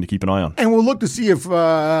interesting to keep an eye on. And we'll look to see if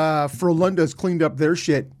Frölunda's cleaned up their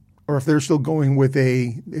shit, or if they're still going with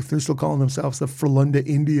if they're still calling themselves the Frölunda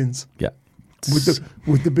Indians. Yeah,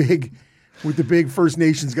 with the big First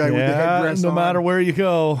Nations guy with the headdress. No matter where you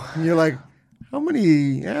go, and you're like, how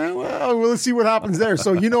many? Yeah, well, let's see what happens there.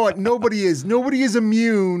 So you know what? Nobody is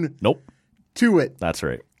immune. Nope. To it. That's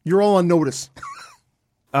right. You're all on notice.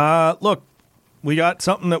 Look, we got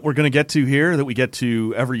something that we're going to get to here that we get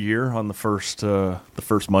to every year on the first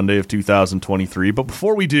Monday of 2023. But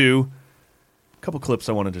before we do, a couple clips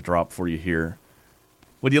I wanted to drop for you here.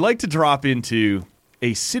 Would you like to drop into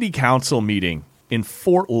a city council meeting in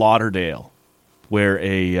Fort Lauderdale where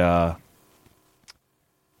a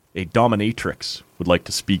dominatrix would like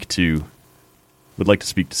to speak to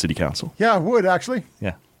city council? Yeah, I would actually.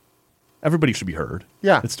 Yeah. Everybody should be heard.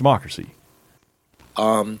 Yeah. It's democracy.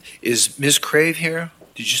 Is Ms. Crave here?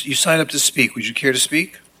 Did you sign up to speak? Would you care to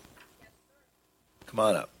speak? Come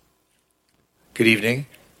on up. Good evening.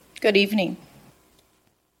 Good evening.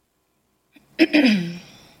 Good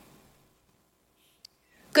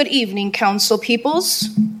evening, council peoples.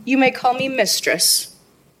 You may call me Mistress.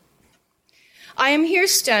 I am here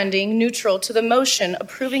standing neutral to the motion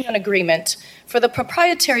approving an agreement for the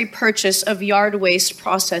proprietary purchase of yard waste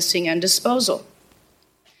processing and disposal.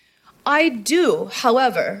 I do,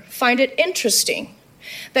 however, find it interesting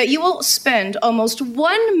that you will spend almost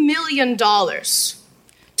 $1 million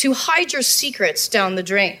to hide your secrets down the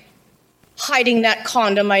drain, hiding that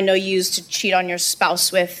condom I know you used to cheat on your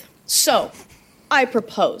spouse with. So, I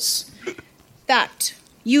propose that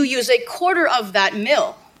you use a quarter of that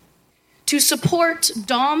mill to support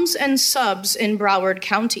doms and subs in Broward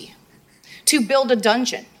County, to build a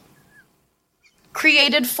dungeon,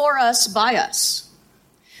 created for us by us,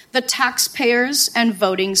 the taxpayers and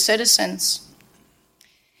voting citizens.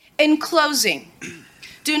 In closing,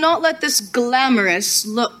 do not let this glamorous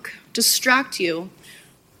look distract you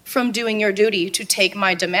from doing your duty to take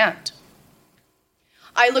my demand.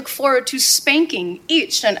 I look forward to spanking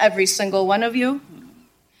each and every single one of you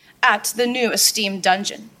at the new esteemed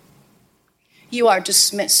dungeon. You are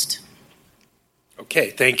dismissed. Okay,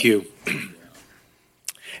 thank you.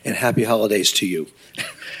 And happy holidays to you.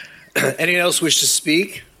 Anyone else wish to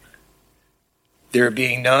speak? There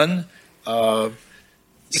being none.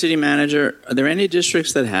 City manager, are there any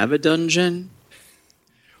districts that have a dungeon?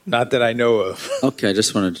 Not that I know of. Okay, I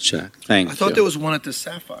just wanted to check. Thank you. I thought there was one at the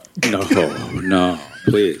Sapphire. No,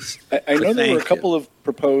 please. I know there were a Thank couple of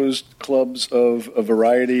proposed clubs of a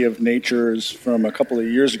variety of natures from a couple of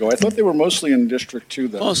years ago. I thought they were mostly in District 2,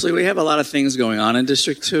 though. Mostly, we have a lot of things going on in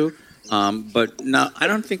District 2, but no, I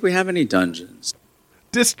don't think we have any dungeons.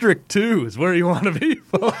 District 2 is where you want to be,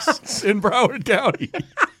 folks, in Broward County.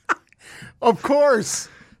 Of course.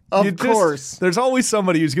 Of course. There's always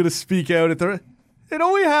somebody who's going to speak out at the...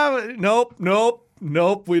 we have it.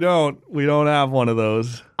 Nope, we don't. We don't have one of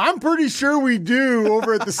those. I'm pretty sure we do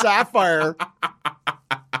over at the Sapphire.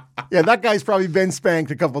 Yeah, that guy's probably been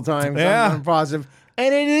spanked a couple times. Yeah. I'm positive.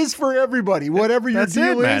 And it is for everybody, whatever your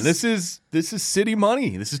deal is. Man. This is city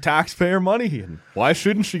money. This is taxpayer money. And why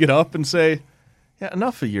shouldn't you get up and say, yeah,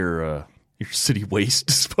 enough of your city waste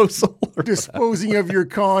disposal? Disposing of your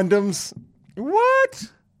condoms.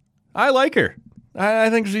 What? I like her. I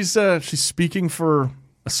think she's speaking for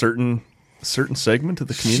a certain segment of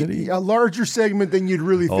the community. A larger segment than you'd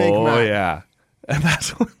really think, Oh, Matt. yeah. And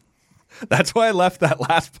that's why I left that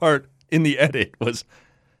last part in the edit was,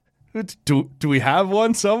 do we have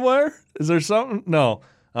one somewhere? Is there something? No.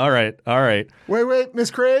 All right. Wait,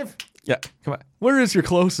 Miss Crave? Yeah, come on. Where is your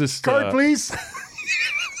closest... Card, please.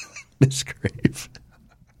 Miss Crave.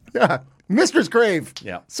 Yeah, Mistress Crave.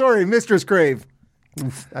 Yeah. Sorry, Mistress Crave.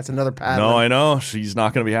 Oof, that's another pattern. No, I know. She's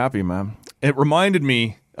not going to be happy, man. It reminded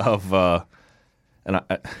me of,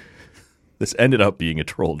 this ended up being a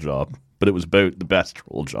troll job, but it was about the best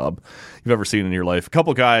troll job you've ever seen in your life. A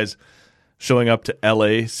couple guys showing up to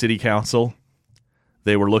LA City Council.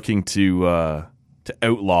 They were looking to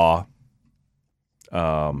outlaw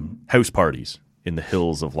house parties in the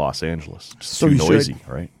hills of Los Angeles. Just So too you noisy, should.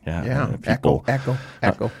 right? Yeah, people.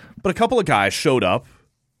 echo. But a couple of guys showed up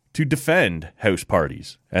to defend house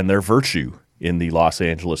parties and their virtue in the Los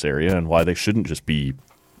Angeles area and why they shouldn't just be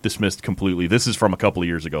dismissed completely. This is from a couple of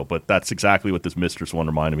years ago, but that's exactly what this Mistress one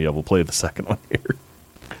reminded me of. We'll play the second one here.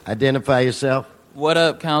 Identify yourself. What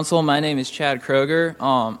up, Council? My name is Chad Kroger.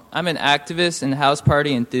 I'm an activist and house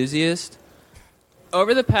party enthusiast.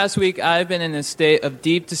 Over the past week, I've been in a state of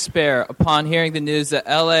deep despair upon hearing the news that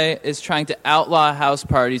LA is trying to outlaw house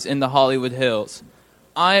parties in the Hollywood Hills.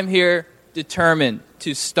 I am here determined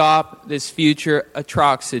to stop this future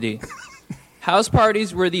atrocity. House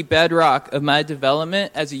parties were the bedrock of my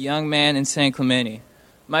development as a young man in San Clemente.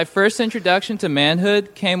 My first introduction to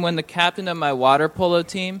manhood came when the captain of my water polo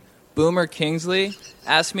team, Boomer Kingsley,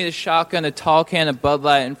 asked me to shotgun a tall can of Bud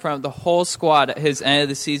Light in front of the whole squad at his end of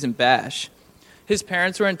the season bash. His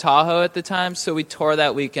parents were in Tahoe at the time, so we tore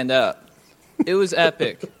that weekend up. It was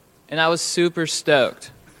epic, and I was super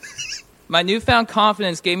stoked. My newfound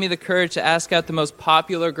confidence gave me the courage to ask out the most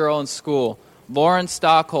popular girl in school, Lauren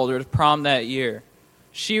Stockholder, to prom that year.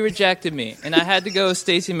 She rejected me, and I had to go with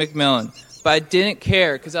Stacey McMillan, but I didn't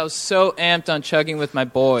care because I was so amped on chugging with my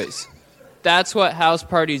boys. That's what house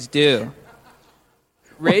parties do.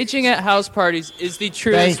 Raging at house parties is the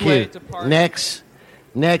truest Thank way you. to party.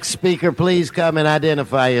 Next speaker, please come and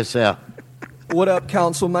identify yourself. What up,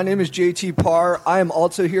 Council? My name is JT Parr. I am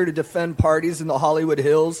also here to defend parties in the Hollywood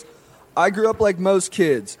Hills. I grew up like most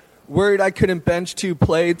kids, worried I couldn't bench 2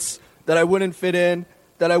 plates, that I wouldn't fit in,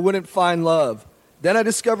 that I wouldn't find love. Then I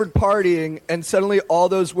discovered partying, and suddenly all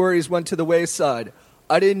those worries went to the wayside.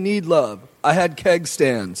 I didn't need love. I had keg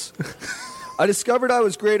stands. I discovered I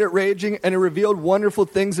was great at raging, and it revealed wonderful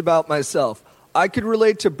things about myself. I could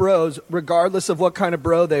relate to bros regardless of what kind of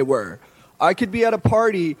bro they were. I could be at a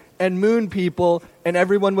party and moon people, and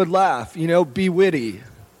everyone would laugh, be witty.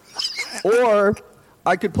 Or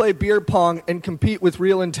I could play beer pong and compete with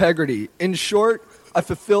real integrity. In short, I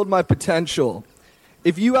fulfilled my potential.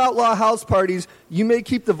 If you outlaw house parties, you may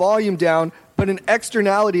keep the volume down, but an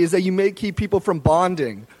externality is that you may keep people from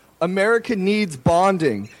bonding. America needs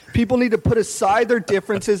bonding. People need to put aside their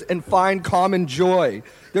differences and find common joy.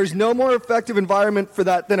 There's no more effective environment for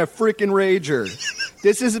that than a frickin' rager.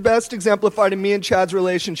 This is best exemplified in me and Chad's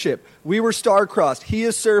relationship. We were star-crossed. He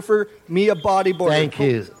a surfer, me a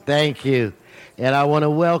bodyboarder. Thank you. and I want to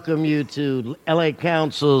welcome you to LA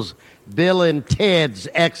Council's Bill and Ted's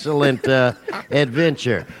Excellent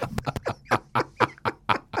Adventure.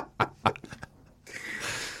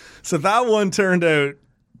 So that one turned out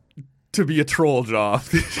to be a troll job.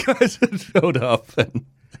 These guys had showed up and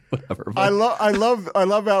whatever. I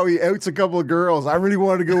love how he outs a couple of girls. I really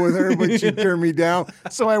wanted to go with her, but she turned me down,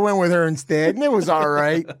 so I went with her instead, and it was all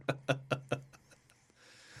right.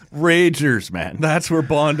 Ragers, man. That's where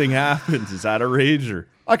bonding happens, is at a rager.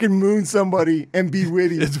 I can moon somebody and be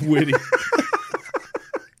witty. It's witty.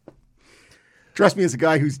 Trust me, as a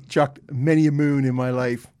guy who's chucked many a moon in my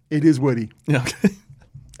life, it is witty. Okay.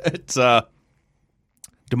 It's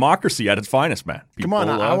democracy at its finest, man. Come on,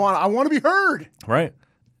 I want to be heard. Right.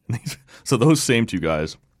 So those same two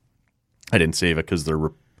guys, I didn't save it because their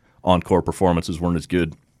encore performances weren't as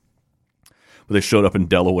good. But they showed up in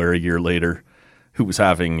Delaware a year later, who was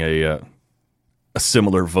having a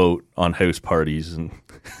similar vote on house parties, and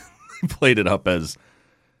played it up as,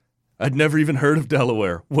 I'd never even heard of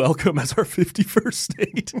Delaware. Welcome as our 51st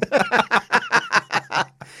state.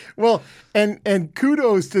 Well, and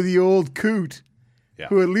kudos to the old coot,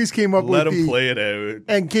 who at least came up Let with him play it out.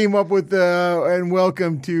 and came up with and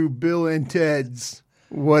welcome to Bill and Ted's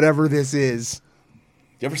whatever this is.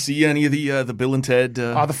 You ever see any of the Bill and Ted?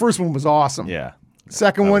 The first one was awesome. Yeah.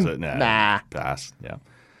 Second That was one, it. nah. Pass.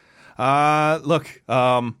 Yeah. Look,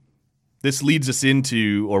 this leads us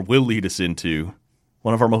into, or will lead us into,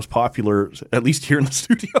 one of our most popular, at least here in the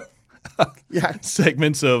studio,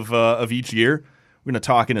 segments of each year. We're going to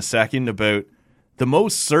talk in a second about the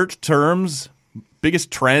most searched terms,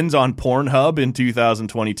 biggest trends on Pornhub in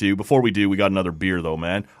 2022. Before we do, we got another beer, though,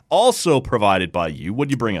 man. Also provided by you.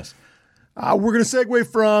 What'd you bring us? We're going to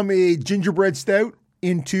segue from a gingerbread stout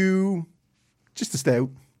into just a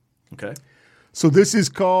stout. Okay. So this is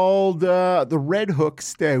called the Red Hook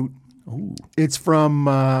Stout. Ooh. It's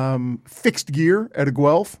from Fixed Gear out of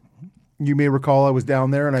Guelph. You may recall I was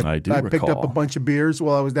down there, and I picked up a bunch of beers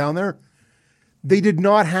while I was down there. They did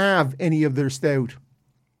not have any of their stout.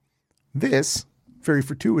 This, very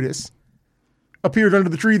fortuitous, appeared under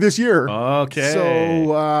the tree this year. Okay.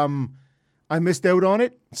 So I missed out on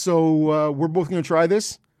it. So we're both going to try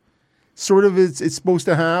this. Sort of it's supposed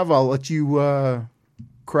to have. I'll let you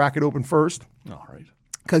crack it open first. All right.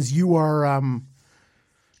 Because you are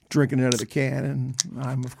drinking it out of the can, and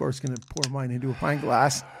I'm, of course, going to pour mine into a pint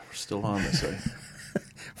glass. We're still on this, eh?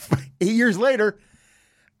 8 years later.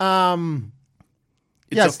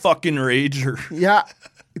 It's a fucking rager. Yeah,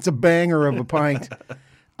 it's a banger of a pint.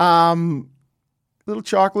 Little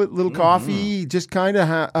chocolate, little coffee, just kind of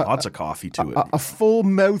lots of coffee to it. A full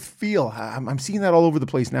mouth feel. I'm seeing that all over the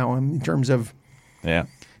place now in terms of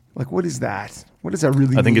like, what is that? What does that really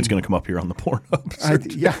mean? I think it's going to come up here on the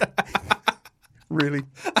Pornhub. Yeah. Really?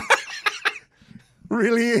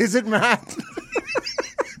 Really, is it, Matt?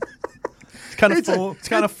 It's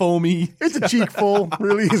kind of foamy. It's a cheek full,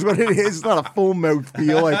 really, is what it is. It's not a full mouth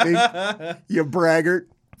feel, I think. You braggart.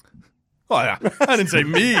 Oh, yeah. I didn't say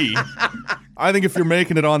me. I think if you're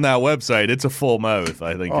making it on that website, it's a full mouth.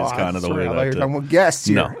 I think is kind of the way that. You're talking about guests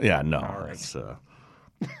here. No, yeah, no. Right.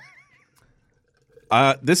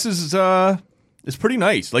 This is it's pretty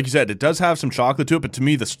nice. Like you said, it does have some chocolate to it, but to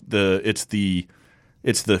me, it's the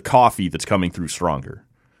coffee that's coming through stronger,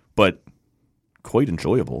 but quite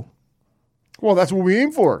enjoyable. Well, that's what we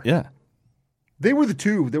aim for. Yeah. They were the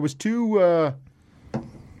two. There was two. I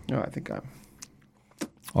think I'm.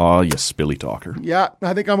 Oh, you spilly talker. Yeah,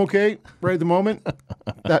 I think I'm okay right at the moment.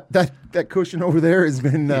 that cushion over there has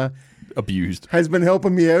been abused. Has been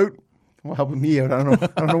helping me out. Well, helping me out. I don't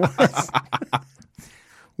know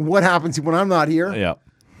what happens when I'm not here. Yeah.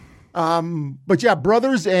 But yeah,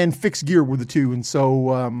 Brothers and Fixed Gear were the two, and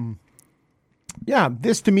so yeah,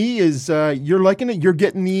 this to me is you're liking it. You're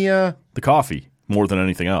getting the coffee more than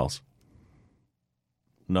anything else.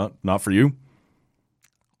 Not for you.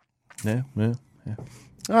 Yeah.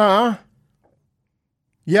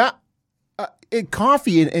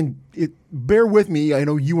 Coffee and it. Bear with me. I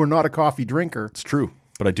know you are not a coffee drinker. It's true,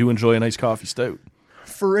 but I do enjoy a nice coffee stout.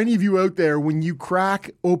 For any of you out there, when you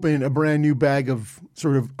crack open a brand new bag of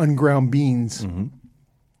sort of unground beans,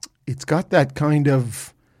 it's got that kind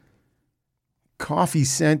of coffee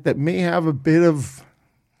scent that may have a bit of.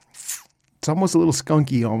 It's almost a little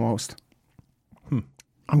skunky, almost.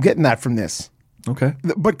 I'm getting that from this. Okay.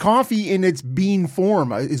 But coffee in its bean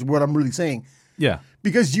form is what I'm really saying. Yeah.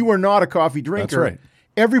 Because you are not a coffee drinker. That's right.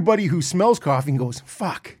 Everybody who smells coffee goes,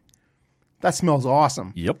 fuck, that smells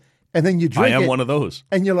awesome. Yep. And then you drink it. I am one of those.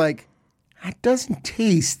 And you're like, that doesn't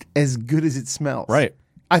taste as good as it smells. Right.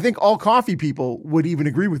 I think all coffee people would even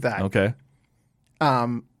agree with that. Okay.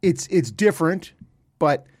 It's different,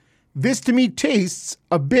 but this to me tastes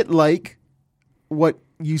a bit like what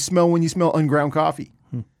you smell when you smell unground coffee.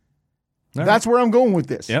 That's where I'm going with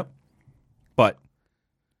this. Yep. But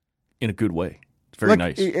in a good way. It's very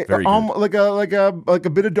nice. Very good. Like a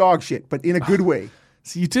bit of dog shit, but in a good way.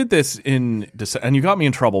 So you did this and you got me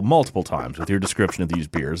in trouble multiple times with your description of these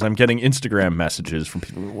beers. I'm getting Instagram messages from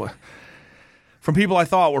people I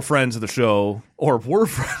thought were friends of the show or were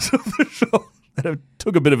friends of the show that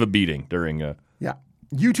took a bit of a beating during. Yeah,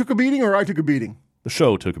 you took a beating or I took a beating. The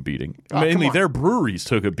show took a beating. Mainly their breweries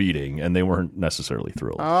took a beating, and they weren't necessarily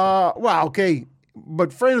thrilled. Well, okay,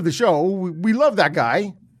 but friend of the show, we love that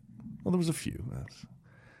guy. Well, there was a few.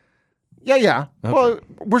 Yeah. Okay. Well,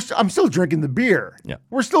 I'm still drinking the beer. Yeah,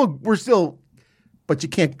 we're still, but you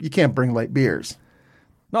can't bring light beers.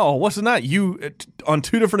 No, wasn't that you on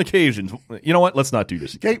two different occasions? You know what? Let's not do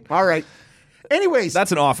this again. Okay, all right. Anyways,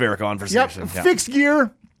 that's an off-air conversation. Yep, Fixed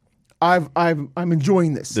Gear. I'm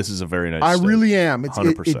enjoying this. This is a very nice. I really am.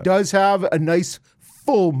 100%. It does have a nice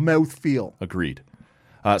full mouth feel. Agreed.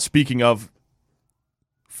 Speaking of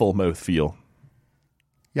full mouth feel.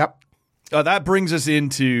 Yep. That brings us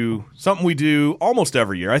into something we do almost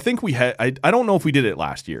every year. I think we had. I don't know if we did it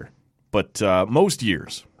last year, but most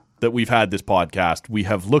years that we've had this podcast, we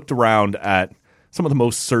have looked around at some of the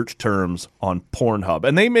most searched terms on Pornhub,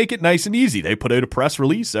 and they make it nice and easy. They put out a press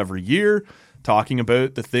release every year talking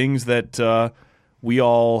about the things that we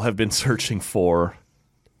all have been searching for.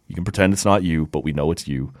 You can pretend it's not you, but we know it's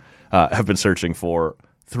you. Have been searching for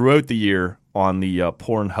throughout the year on the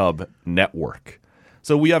Pornhub network.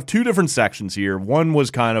 So we have two different sections here. One was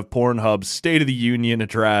kind of Pornhub's State of the Union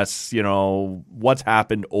address, what's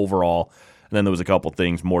happened overall. And then there was a couple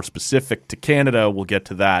things more specific to Canada. We'll get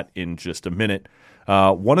to that in just a minute.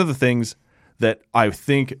 One of the things that I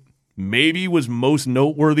think maybe was most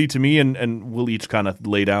noteworthy to me, and we'll each kind of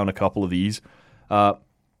lay down a couple of these.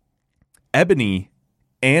 Ebony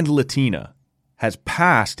and Latina has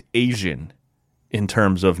passed Asian in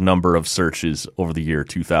terms of number of searches over the year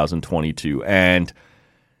 2022. And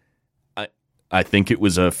I think it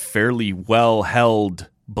was a fairly well-held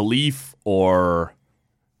belief or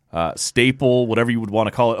staple, whatever you would want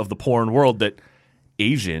to call it, of the porn world that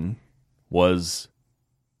Asian was,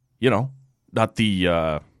 not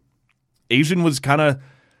the... Asian was kind of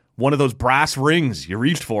one of those brass rings you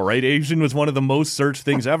reached for, right? Asian was one of the most searched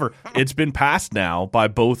things ever. It's been passed now by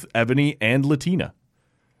both Ebony and Latina.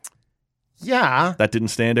 Yeah. That didn't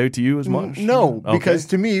stand out to you as much? No, Okay. because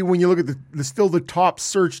to me, when you look at the top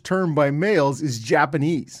search term by males is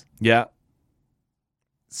Japanese. Yeah.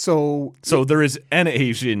 So there is an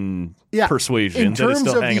Asian persuasion that is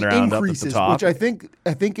still hanging around up at the top. Which I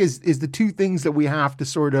think is the two things that we have to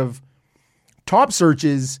sort of top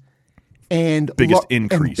searches and biggest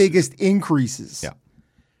increases. Yeah.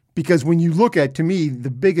 Because when you look at, to me, the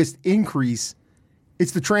biggest increase,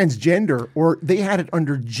 it's the transgender, or they had it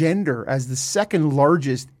under gender as the second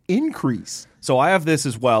largest increase. So I have this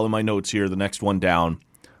as well in my notes here. The next one down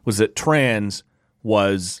was that trans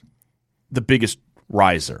was the biggest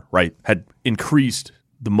riser, right? Had increased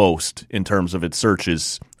the most in terms of its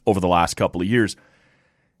searches over the last couple of years.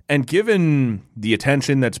 And given the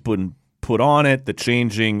attention that's been put on it, the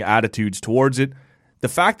changing attitudes towards it, the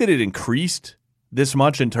fact that it increased this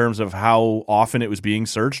much in terms of how often it was being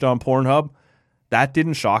searched on Pornhub, that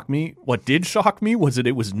didn't shock me. What did shock me was that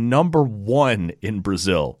it was number one in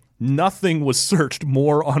Brazil. Nothing was searched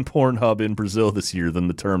more on Pornhub in Brazil this year than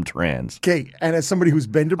the term trans. Okay, and as somebody who's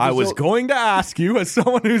been to Brazil... I was going to ask you, as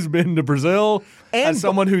someone who's been to Brazil, and as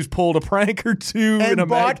someone who's pulled a prank or two and in a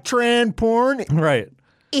bought trans porn right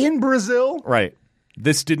in Brazil. Right.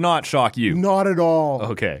 This did not shock you. Not at all.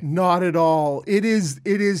 Okay. Not at all. It is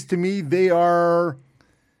to me, they are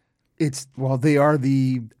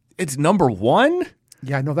the... It's number one?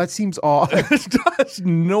 Yeah, no, that seems odd.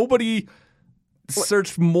 Nobody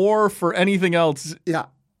searched more for anything else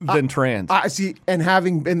than trans. I see, and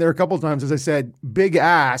having been there a couple of times, as I said, big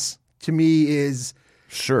ass to me is...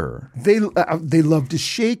 Sure. They love to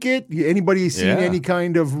shake it. Anybody seen any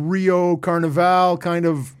kind of Rio Carnival kind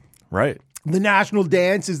of... Right. The national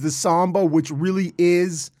dance is the samba, which really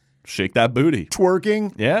is... Shake that booty.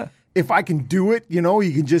 Twerking. Yeah. If I can do it, you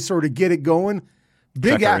can just sort of get it going.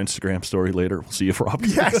 Check our Instagram story later. We'll see if Rob.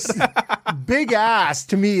 Yes. Big ass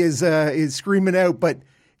to me is screaming out. But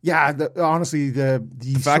yeah, honestly, the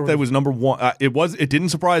fact that it was number one, it didn't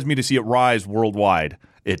surprise me to see it rise worldwide.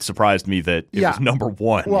 It surprised me that it was number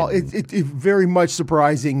one. Well, it very much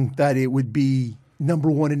surprising that it would be number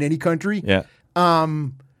one in any country. Yeah.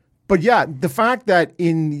 But yeah, the fact that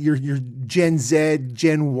in your Gen Z,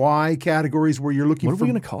 Gen Y categories where you're looking What are for...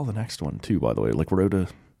 we going to call the next one, too, by the way? Like, we're out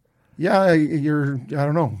of... Yeah, I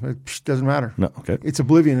don't know. It doesn't matter. No, okay. It's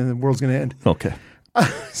oblivion and the world's going to end. Okay.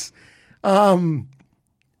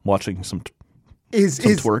 Watching some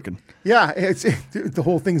twerking. Yeah, the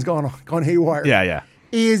whole thing's gone haywire. Yeah.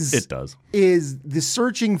 It does. Is the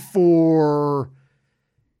searching for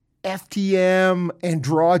FTM,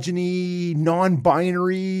 androgyny,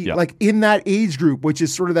 non-binary, like in that age group, which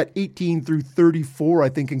is sort of that 18 through 34, I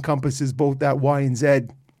think encompasses both that Y and Z.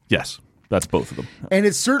 Yes, that's both of them. And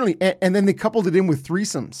it's certainly, and then they coupled it in with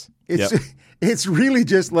threesomes. It's really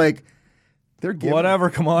just like, they're giving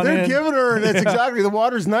whatever, come on in. They're giving her, and it's exactly, the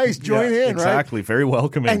water's nice, join in, exactly. right? Exactly, very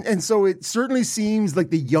welcoming. And so it certainly seems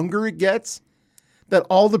like the younger it gets, that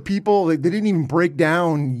all the people, they didn't even break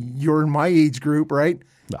down you're in my age group, right?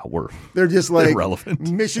 No, they're just like irrelevant.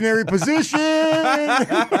 Missionary position.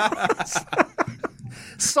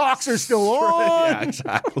 Socks are still on. Yeah,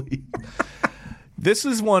 exactly. This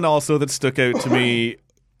is one also that stuck out to me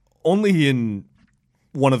only in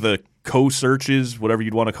one of the co-searches, whatever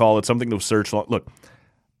you'd want to call it, something that was searched. Look,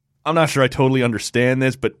 I'm not sure I totally understand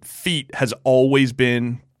this, but feet has always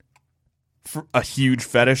been a huge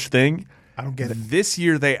fetish thing. I don't get it. This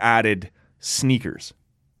year they added sneakers.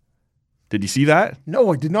 Did you see that?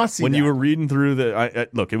 No, I did not see when that. you were reading through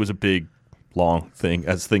look, it was a big, long thing,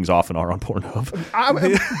 as things often are on Pornhub. I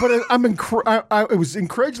was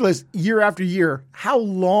incredulous year after year how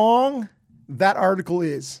long that article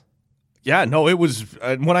is. Yeah, no, it was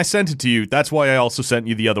when I sent it to you. That's why I also sent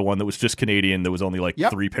you the other one that was just Canadian. That was only like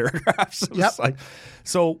 3 paragraphs.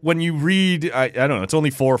 So when you read, I don't know, it's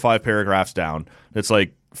only 4 or 5 paragraphs down. It's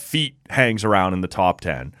like feet hangs around in the top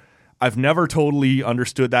 10. I've never totally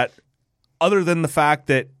understood that, other than the fact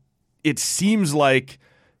that it seems like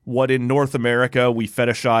what in North America we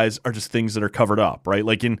fetishize are just things that are covered up, right?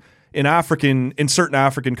 Like in certain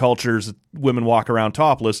African cultures, women walk around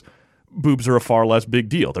topless. Boobs are a far less big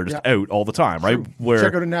deal. They're just out all the time, right?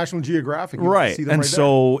 Check out a National Geographic. Right. See them and right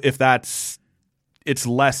so if it's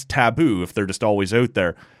less taboo if they're just always out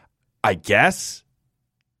there. I guess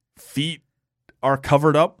feet are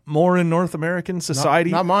covered up more in North American society.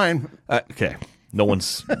 Not mine. Okay. No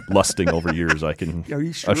one's lusting over yours, I can Are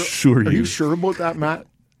you sure? assure you. Are you sure about that, Matt?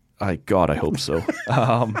 God, I hope so.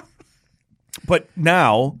 But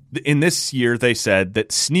now, in this year, they said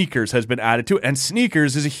that sneakers has been added to it. And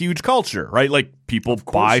sneakers is a huge culture, right? Like people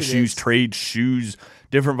buy shoes, trade shoes,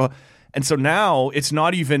 different. And so now it's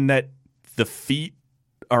not even that the feet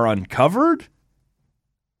are uncovered,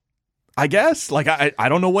 I guess. Like, I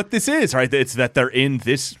don't know what this is, right? It's that they're in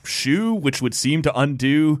this shoe, which would seem to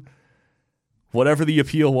undo whatever the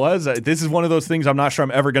appeal was. This is one of those things I'm not sure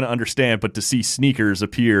I'm ever going to understand, but to see sneakers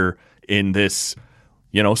appear in this,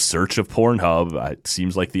 search of Pornhub, it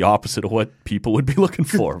seems like the opposite of what people would be looking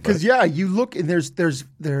for. Because you look and there's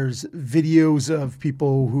videos of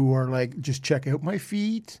people who are like, just check out my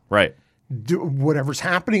feet. Right. Whatever's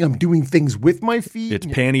happening, I'm doing things with my feet. It's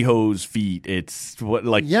pantyhose feet. It's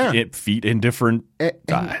feet in different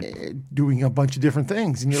doing a bunch of different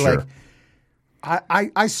things, and you're like,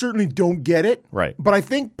 I certainly don't get it. Right. But I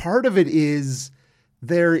think part of it is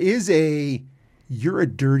there is you're a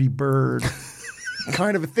dirty bird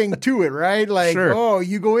kind of a thing to it, right? Like, oh,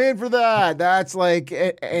 you go in for that. That's like,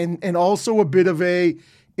 and also a bit of it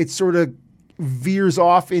sort of veers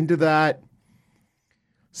off into that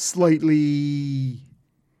slightly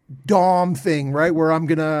dom thing, right? Where I'm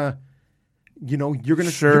gonna, you're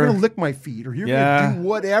gonna lick my feet, or you're gonna do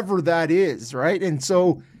whatever that is, right? And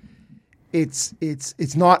so it's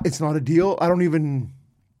not a deal. I don't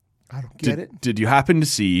get it. Did you happen to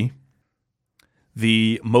see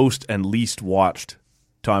the most and least watched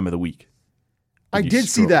time of the week? I did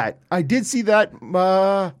see that.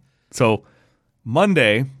 So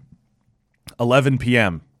Monday, 11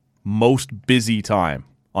 p.m., most busy time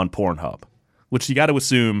on Pornhub, which you got to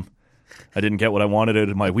assume I didn't get what I wanted out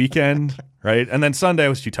of my weekend, right? And then Sunday, I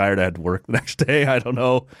was too tired. I had to work the next day. I don't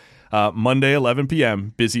know. Monday, 11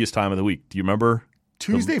 p.m., busiest time of the week. Do you remember?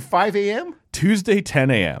 Tuesday, 5 a.m.? Tuesday,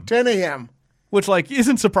 10 a.m. 10 a.m. Which,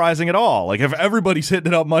 isn't surprising at all. Like, if everybody's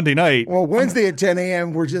hitting it up Monday night. Well, Wednesday at 10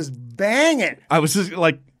 a.m., we're just banging. I was just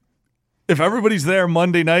like, if everybody's there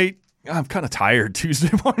Monday night, I'm kind of tired Tuesday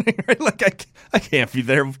morning, right? Like, I can't be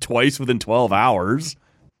there twice within 12 hours.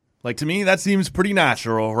 Like, to me, that seems pretty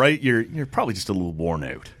natural, right? You're probably just a little worn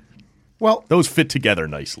out. Well, those fit together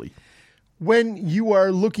nicely. When you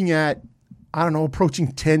are looking at, I don't know,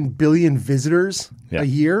 approaching 10 billion visitors a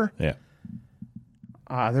year. Yeah.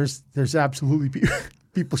 There's absolutely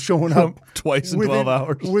people showing up twice in 12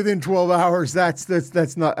 hours. Within 12 hours, that's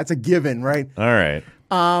a given, right? All right.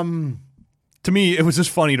 To me, it was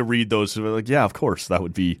just funny to read those. Like, yeah, of course, that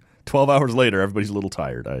would be 12 hours later. Everybody's a little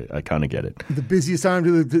tired. I kind of get it. The busiest time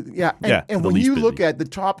to the And when you look at the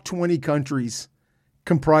top 20 countries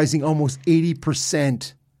comprising almost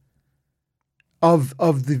 80% of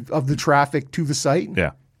the traffic to the site,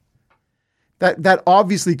 yeah, that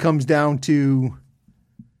obviously comes down to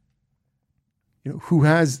who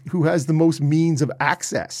has the most means of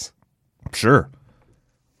access. Sure.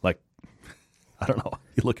 Like, I don't know.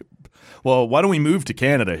 You look at, well, why don't we move to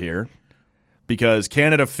Canada here? Because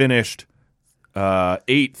Canada finished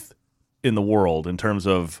 8th in the world in terms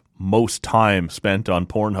of most time spent on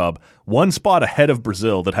Pornhub. One spot ahead of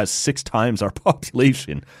Brazil that has 6 times our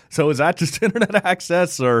population. So is that just internet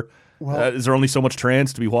access, or is there only so much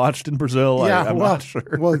trans to be watched in Brazil? Yeah, I'm not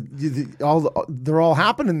sure. Well, they're all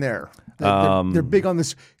happening there. They're big on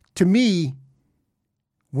this. To me,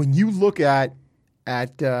 when you look at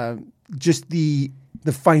just the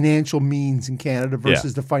financial means in Canada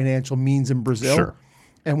versus the financial means in Brazil, sure.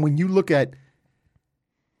 And when you look at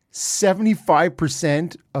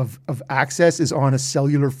 75% of access is on a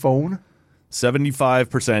cellular phone.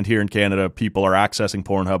 75% here in Canada, people are accessing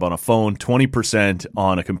Pornhub on a phone, 20%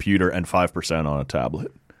 on a computer, and 5% on a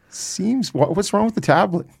tablet. Seems what's wrong with the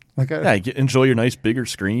tablet? Enjoy your nice bigger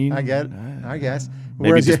screen. I guess. Maybe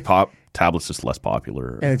Whereas just tablet's just less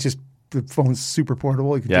popular. And it's just the phone's super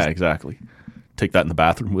portable. You can exactly. Take that in the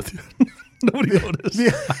bathroom with you. Nobody noticed.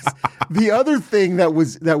 The other thing that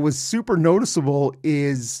was super noticeable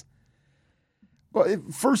is, well,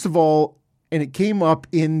 first of all, and it came up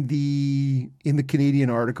in the Canadian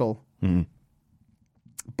article,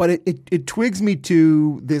 but it twigs me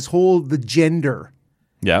to this the gender.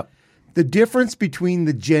 Yeah. The difference between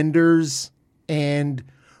the genders, and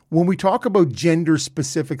when we talk about gender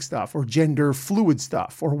specific stuff or gender fluid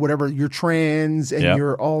stuff or whatever, you're trans and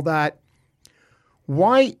you're all that,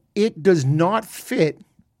 why it does not fit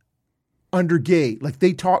under gay. Like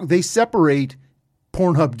they separate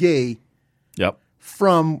Pornhub gay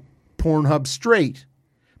from Pornhub straight,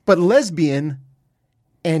 but lesbian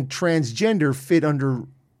and transgender fit under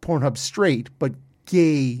Pornhub straight, but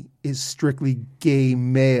gay is strictly gay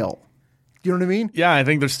male. You know what I mean? Yeah, I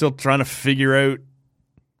think they're still trying to figure out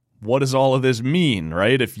what does all of this mean,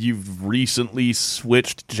 right? If you've recently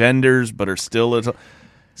switched genders but are still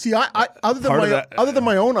See, I other than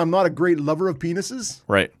my own, I'm not a great lover of penises.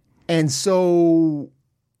 Right. And so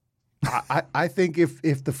I think if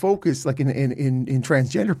the focus, like in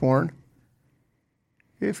transgender porn,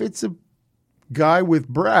 if it's a guy with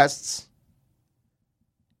breasts,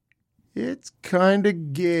 it's kind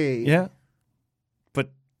of gay. Yeah.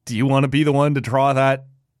 But do you want to be the one to draw that?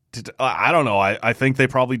 I don't know. I think they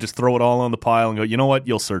probably just throw it all on the pile and go, you know what?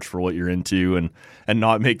 You'll search for what you're into and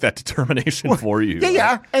not make that determination for you. Yeah,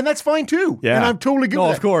 yeah. And that's fine too. Yeah. And I'm totally good with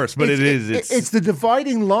that. Of course. But it's the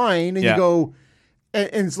dividing line. And you go, and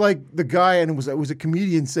it's like the guy, and it was a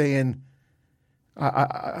comedian saying,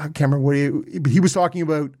 I can't remember but he was talking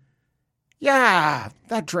about, yeah,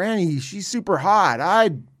 that tranny, she's super hot.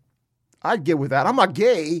 I'd get with that. I'm not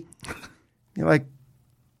gay. You're like,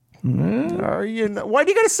 why do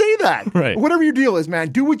you got to say that? Right. Whatever your deal is,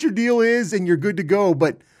 man, do what your deal is, and you're good to go.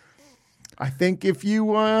 But I think if you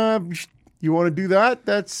want to do that,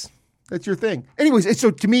 that's your thing. Anyways,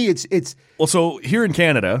 so to me, it's well. So here in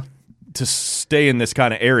Canada, to stay in this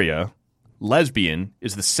kind of area, lesbian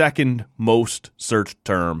is the second most searched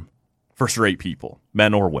term for straight people,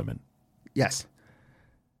 men or women. Yes.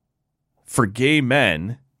 For gay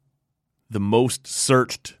men, the most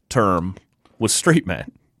searched term was straight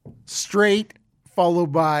men. Straight,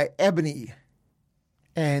 followed by ebony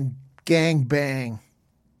and gang bang.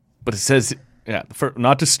 But it says,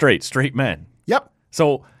 not just straight men. Yep.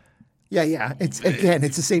 So, yeah. It's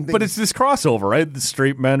the same thing. But it's this crossover, right? The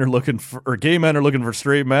straight men are looking for, or gay men are looking for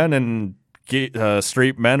straight men, and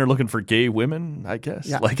straight men are looking for gay women, I guess.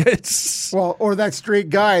 Yeah. Like it's or that straight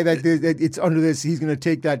guy that it's under this. He's going to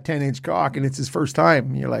take that 10-inch cock, and it's his first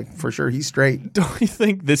time. And you're like, for sure, he's straight. Don't you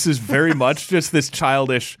think this is very much just this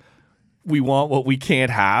childish, we want what we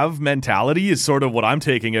can't have mentality is sort of what I'm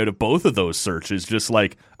taking out of both of those searches. Just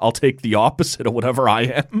like, I'll take the opposite of whatever I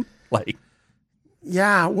am. Like,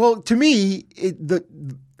 yeah. Well, to me,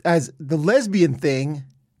 as the lesbian thing.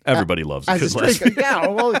 Everybody loves it. As a straight guy, yeah,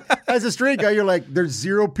 well, as a straight guy, you're like, there's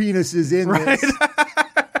 0 penises in this.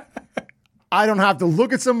 I don't have to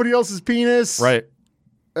look at somebody else's penis. Right.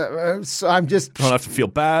 So I'm just... don't have to feel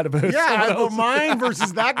bad about it. Yeah, I go mine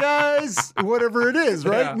versus that guy's, whatever it is,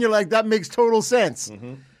 right? Yeah. And you're like, that makes total sense.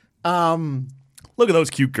 Mm-hmm. look at those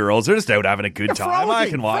cute girls. They're just out having a good time. I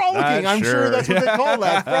can watch frolicking. that. I'm sure that's what they call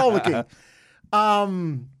that, frolicking.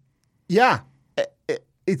 Yeah,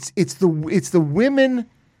 it's the women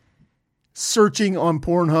searching on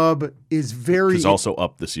Pornhub is very. It's also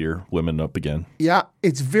up this year. Women up again. Yeah,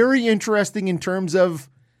 it's very interesting in terms of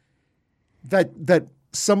that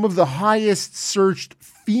some of the highest searched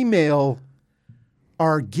female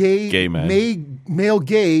are gay men. male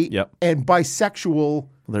gay, Yep. and bisexual.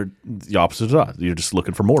 They're the opposite of us. You're just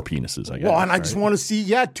looking for more penises, I guess. Well, and I just want to see,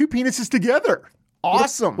 two penises together.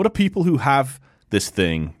 Awesome. What are people who have this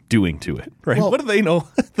thing doing to it, right? Well, what do they know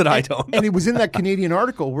that I don't know? And it was in that Canadian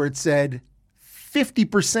article where it said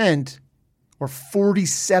 50% or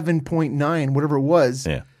 47.9, whatever it was,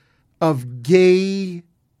 of gay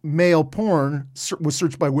male porn was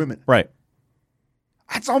searched by women. Right.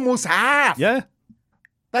 That's almost half. Yeah.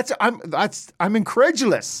 I'm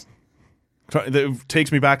incredulous. It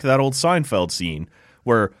takes me back to that old Seinfeld scene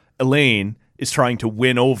where Elaine is trying to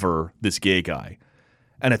win over this gay guy.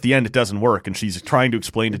 And at the end, it doesn't work. And she's trying to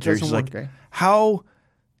explain to Jerry, she's like, how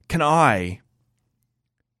can I,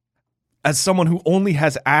 as someone who only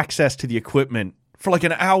has access to the equipment for like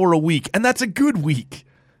an hour a week, and that's a good week,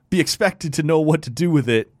 be expected to know what to do with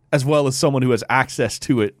it as well as someone who has access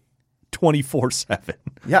to it 24/7?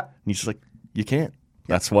 Yeah. And he's just like, you can't.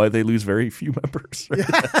 That's why they lose very few members. Right?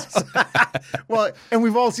 Yes. Well, and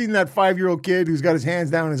we've all seen that 5-year-old kid who's got his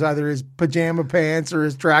hands down in either his pajama pants or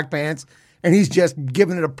his track pants, and he's just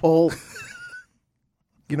giving it a pull.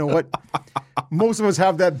 You know what? Most of us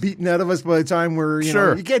have that beaten out of us by the time we're, you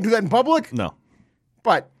know, you can't do that in public. No.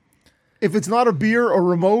 But if it's not a beer or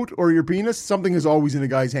remote or your penis, something is always in a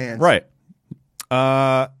guy's hands. Right.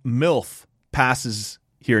 MILF passes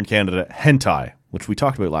here in Canada hentai, which we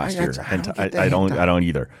talked about last year. I don't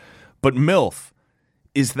either. But MILF,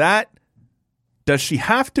 does she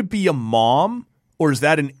have to be a mom or is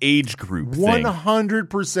that an age group thing?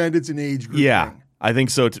 100% it's an age group thing. I think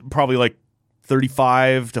so. It's probably like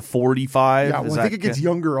 35 to 45. Yeah, well, I think it gets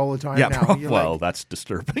younger all the time now. That's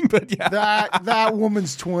disturbing, but yeah. That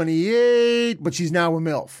woman's 28, but she's now a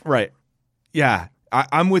MILF. Right. Yeah,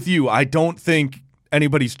 I'm with you. I don't think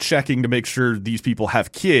anybody's checking to make sure these people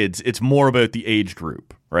have kids. It's more about the age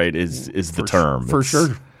group, right, is the term. For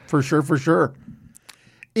sure.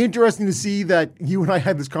 Interesting to see that you and I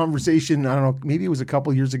had this conversation, I don't know, maybe it was a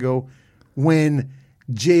couple years ago when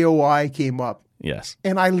JOI came up. Yes.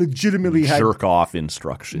 And I legitimately had jerk off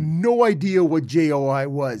instruction. No idea what JOI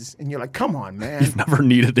was. And you're like, come on, man. You've never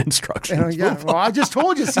needed instructions. I just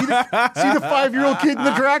told you. See the 5-year-old kid in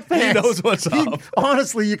the track pants. He knows what's up.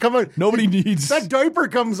 Honestly, you come out. Nobody needs. That diaper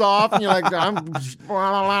comes off and you're like, I'm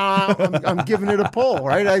giving it a pull,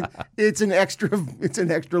 right? It's an extra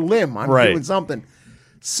limb. I'm doing something.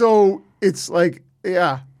 So it's like,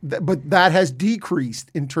 but that has decreased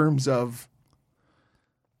in terms of.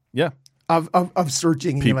 Yeah. Of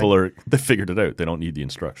searching. People they figured it out. They don't need the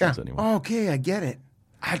instructions anymore. Okay, I get it.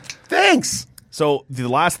 Thanks. So the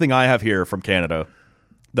last thing I have here from Canada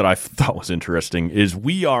that I thought was interesting is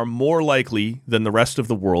we are more likely than the rest of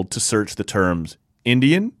the world to search the terms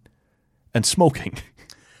Indian and smoking.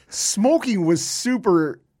 Smoking was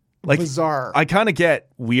super bizarre. I kind of get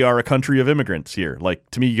we are a country of immigrants here. Like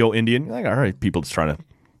to me, you go Indian, you're like, all right, people just trying to,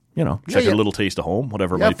 check a little taste of home,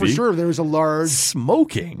 whatever it might be. Yeah, for sure. There was a large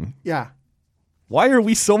smoking. Yeah. Why are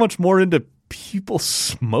we so much more into people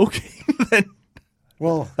smoking than?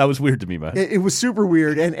 Well, that was weird to me, man. It was super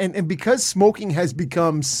weird, and because smoking has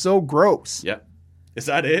become so gross. Yeah, is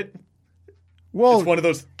that it? Well, it's one of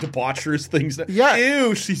those debaucherous things.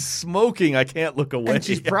 Ew, she's smoking. I can't look away. And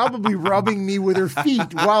she's probably rubbing me with her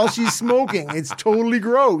feet while she's smoking. It's totally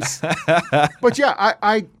gross. But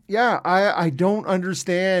I don't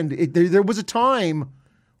understand. There was a time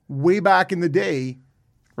way back in the day,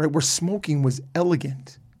 right, where smoking was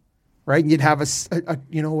elegant, right? And you'd have a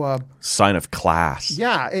sign of class.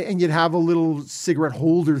 Yeah, and you'd have a little cigarette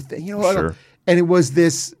holder thing, Sure. And it was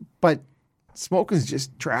this, but smoking is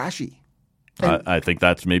just trashy. I think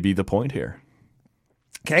that's maybe the point here.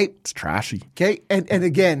 Okay. It's trashy. Okay. And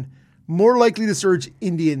again, more likely to search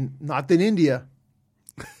Indian, not than India.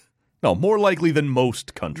 No, more likely than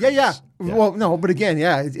most countries. Yeah. Well, no, but again,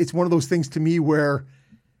 it's one of those things to me where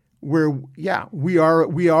we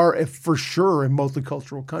are for sure a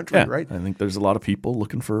multicultural country, right? I think there's a lot of people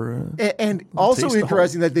looking for and also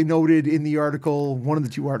interesting that they noted in the article, one of the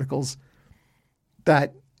two articles,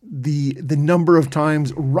 that the number of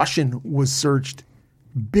times Russian was searched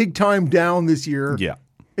big time down this year. Yeah.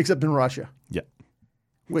 Except in Russia. Yeah.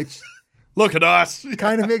 Which look at us.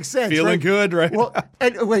 Kind of makes sense. Feeling right? good, right? Well,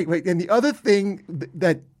 and wait. And the other thing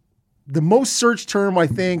that the most searched term, I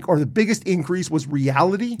think, or the biggest increase was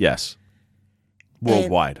reality. Yes.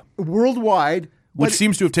 Worldwide. Worldwide. Which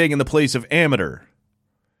seems to have taken the place of amateur.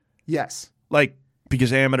 Yes. Like,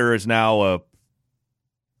 because amateur is now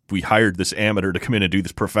we hired this amateur to come in and do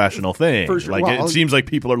this professional thing. For sure. Like, Well, it seems like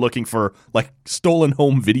people are looking for, like, stolen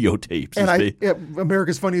home videotapes. And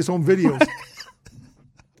America's Funniest Home Videos.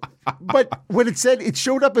 But when it said it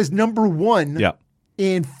showed up as number 1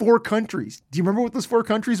 in 4 countries. Do you remember what those 4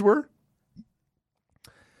 countries were?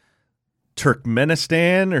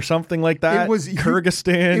 Turkmenistan or something like that? It was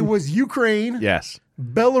Kyrgyzstan. It was Ukraine. Yes.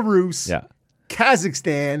 Belarus. Yeah.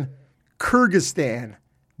 Kazakhstan. Kyrgyzstan.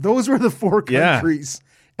 Those were the 4 countries.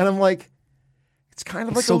 And I'm like, it's kind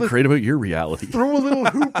of like so great about your reality. Throw a little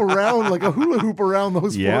hoop around, like a hula hoop around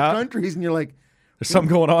those 4 countries, and you're like, there's something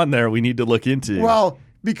going on there we need to look into. Well,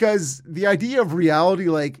 because the idea of reality,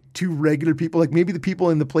 like 2 regular people, like maybe the people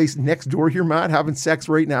in the place next door here, Matt, having sex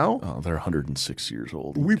right now. Oh, they're 106 years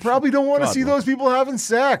old. We probably don't want to see those people having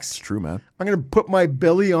sex. It's true, man. I'm going to put my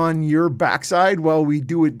belly on your backside while we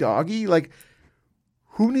do it doggy. Like,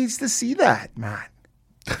 who needs to see that, Matt?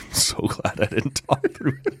 I'm so glad I didn't talk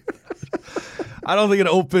through it. I don't think it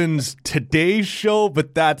opens today's show,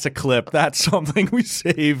 but that's a clip. That's something we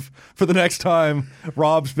save for the next time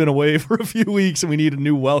Rob's been away for a few weeks and we need a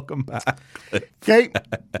new welcome back. Okay,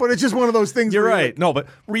 but it's just one of those things. You're right. No, but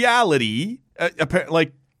reality,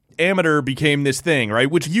 like amateur became this thing, right?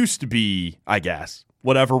 Which used to be, I guess,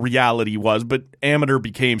 whatever reality was, but amateur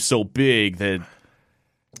became so big that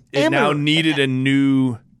it now needed a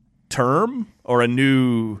new term or a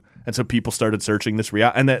new, and so people started searching this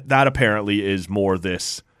reality, and that apparently is more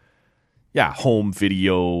this, home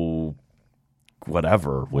video,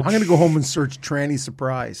 whatever. I'm going to go home and search tranny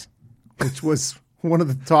surprise, which was one of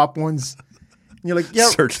the top ones. And you're like,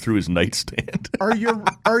 search through his nightstand. Are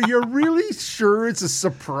you really sure it's a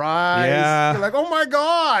surprise? Yeah. You're like, oh my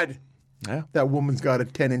God. Yeah. That woman's got a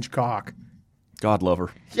 10-inch cock. God love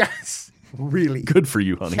her. Yes. Really. Good for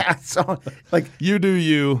you, honey. Yeah, so, like, you do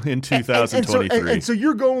you in 2023. And so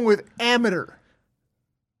you're going with amateur.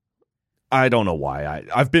 I don't know why.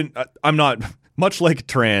 I'm not, much like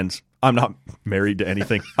trans, I'm not married to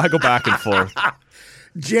anything. I go back and forth.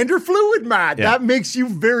 Gender fluid, Matt. Yeah. That makes you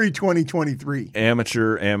very 2023.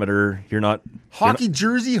 Amateur. You're not. Hockey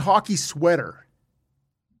jersey, hockey sweater.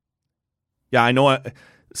 Yeah, I know.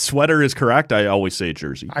 Sweater is correct. I always say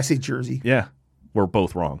jersey. I say jersey. Yeah, we're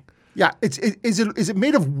both wrong. Yeah, is it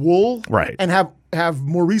made of wool? Right. And have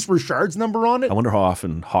Maurice Richard's number on it? I wonder how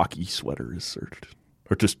often hockey sweater is searched.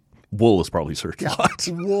 Or just wool is probably searched lots.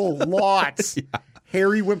 Wool, lots.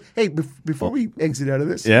 Hairy women. Hey, before we exit out of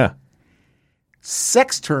this. Yeah.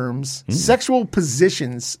 Sex terms, sexual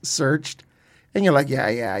positions searched. And you're like,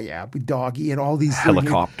 yeah, doggy and all these.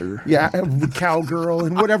 Helicopter. Cowgirl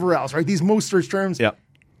and whatever else, right? These most searched terms. Yeah.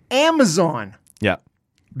 Amazon. Yeah.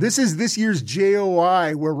 This is this year's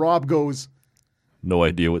JOI where Rob goes, no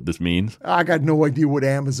idea what this means. I got no idea what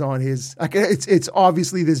Amazon is. It's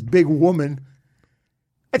obviously this big woman.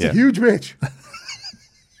 It's a huge bitch.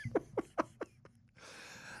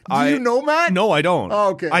 Do you know, Matt? No, I don't.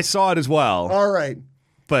 Oh, okay. I saw it as well. All right.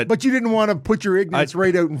 But you didn't want to put your ignorance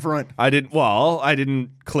right out in front. I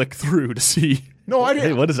didn't click through to see. No, I didn't.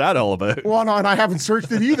 Hey, what is that all about? Well, no, and I haven't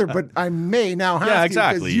searched it either, but I may now have to.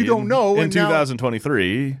 Exactly. Because you don't know. In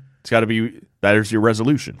 2023, it's got to be, there's your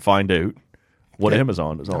resolution. Find out what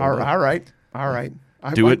Amazon is all about. All right.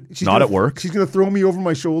 Do it not at work. She's going to throw me over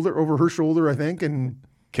her shoulder, I think, and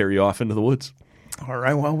carry you off into the woods. All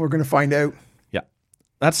right, well, we're going to find out. Yeah.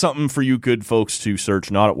 That's something for you good folks to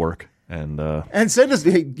search not at work. And send us,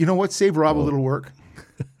 hey, you know what? Save Rob a little work.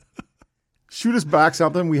 Shoot us back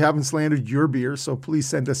something. We haven't slandered your beer, so please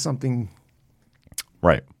send us something.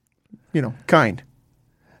 Right. Kind.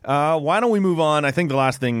 Why don't we move on? I think the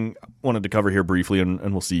last thing I wanted to cover here briefly,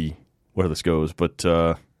 and we'll see where this goes, but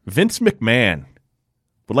Vince McMahon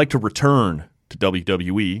would like to return to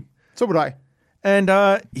WWE. So would I.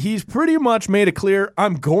 And he's pretty much made it clear,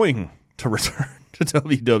 I'm going to return to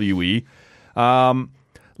WWE.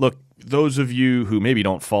 Look, those of you who maybe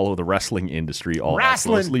don't follow the wrestling industry all that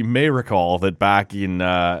closely may recall that back in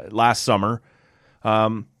last summer,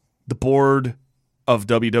 the board of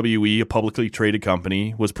WWE, a publicly traded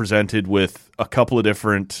company, was presented with a couple of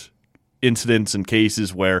different incidents and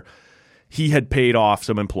cases where he had paid off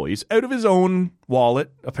some employees out of his own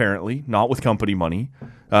wallet, apparently, not with company money,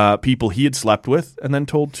 people he had slept with, and then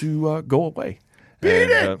told to go away.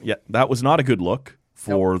 Yeah, that was not a good look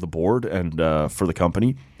for the board and for the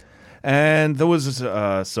company. And there was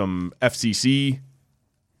some FCC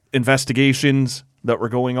investigations that were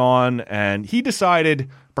going on, and he decided,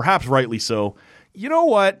 perhaps rightly so, you know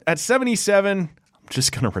what? At 77, I'm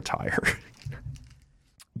just going to retire.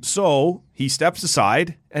 So he steps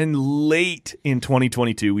aside, and late in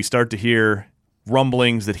 2022, we start to hear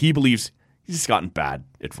rumblings that he believes he's just gotten bad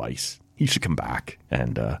advice. He should come back.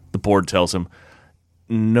 And the board tells him,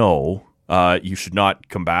 no, you should not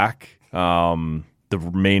come back. The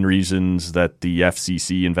main reasons that the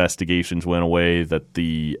FCC investigations went away, that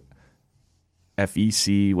the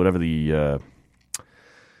FEC, whatever the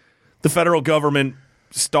federal government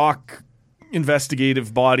stock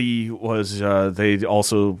investigative body was, they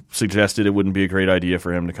also suggested it wouldn't be a great idea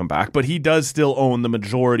for him to come back. But he does still own the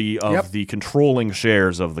majority of the controlling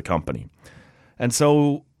shares of the company. And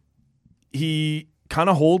so he kind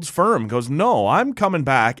of holds firm, goes, no, I'm coming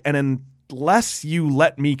back. And unless you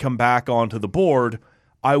let me come back onto the board,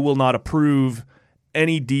 I will not approve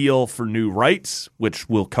any deal for new rights, which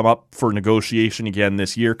will come up for negotiation again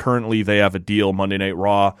this year. Currently, they have a deal. Monday Night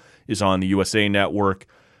Raw is on the USA Network.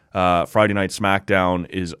 Friday Night SmackDown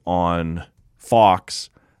is on Fox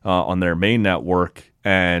on their main network,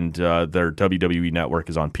 and their WWE network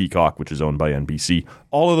is on Peacock, which is owned by NBC.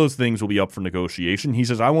 All of those things will be up for negotiation. He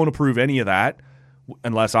says, I won't approve any of that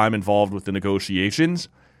unless I'm involved with the negotiations,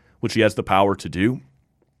 which he has the power to do.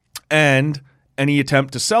 And any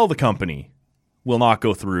attempt to sell the company will not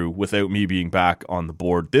go through without me being back on the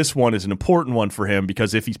board. This one is an important one for him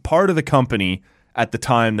because if he's part of the company at the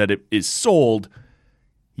time that it is sold,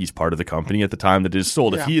 he's part of the company at the time that it is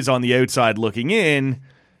sold. Yeah. If he is on the outside looking in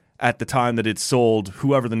at the time that it's sold,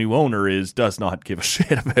 whoever the new owner is does not give a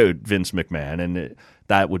shit about Vince McMahon, and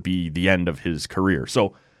that would be the end of his career.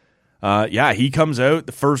 So, he comes out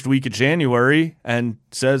the first week of January and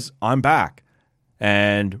says, I'm back,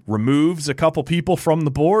 and removes a couple people from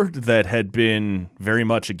the board that had been very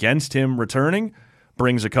much against him returning,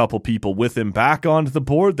 brings a couple people with him back onto the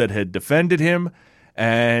board that had defended him,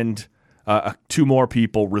 and two more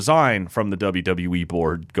people resign from the WWE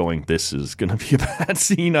board going, this is going to be a bad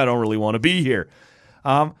scene. I don't really want to be here.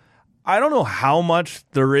 I don't know how much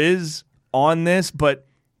there is on this, but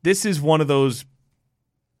this is one of those,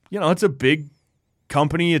 it's a big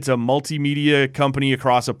company. It's a multimedia company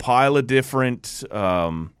across a pile of different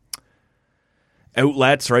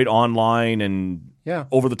outlets, right? Online and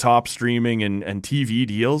over-the-top streaming and TV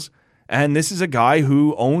deals. And this is a guy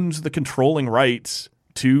who owns the controlling rights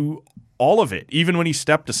to all of it. Even when he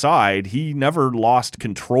stepped aside, he never lost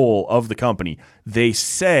control of the company. They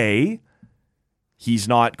say he's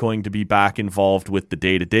not going to be back involved with the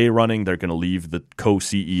day-to-day running. They're going to leave the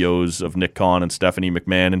co-CEOs of Nick Khan and Stephanie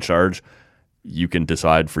McMahon in charge. You can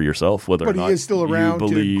decide for yourself whether or not he is still around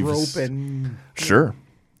to grope and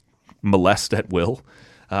molest at will.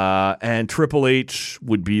 And Triple H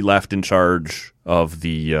would be left in charge of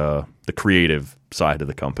the creative side of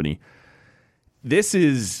the company. This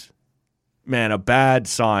is, man, a bad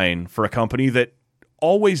sign for a company that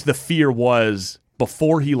always the fear was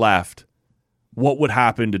before he left, what would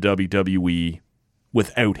happen to WWE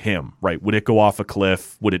without him, right? Would it go off a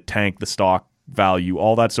cliff? Would it tank the stock value?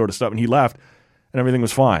 All that sort of stuff. And he left and everything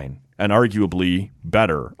was fine and arguably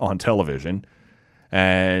better on television.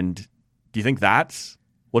 And do you think that's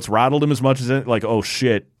what's rattled him as much as it? Like, oh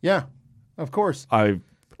shit. Yeah, of course.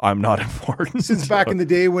 I'm not important. Since back in the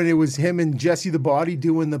day when it was him and Jesse the Body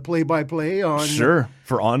doing the play-by-play on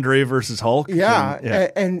for Andre versus Hulk. And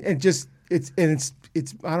it's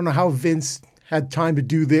I don't know how Vince had time to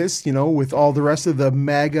do this, with all the rest of the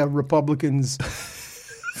MAGA Republicans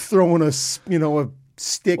throwing a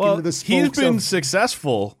stick into the spokes. He's been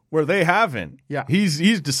successful where they haven't. Yeah,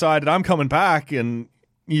 he's decided I'm coming back, and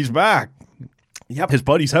he's back. Yep, his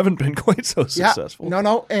buddies haven't been quite so successful.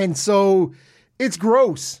 No, and so. It's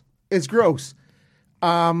gross. It's gross.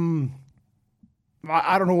 I don't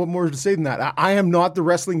know what more to say than that. I am not the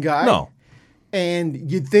wrestling guy. No. And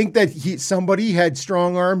you'd think that somebody had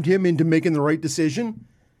strong-armed him into making the right decision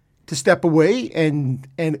to step away, and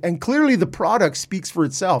clearly the product speaks for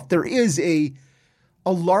itself. There is a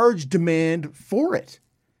large demand for it.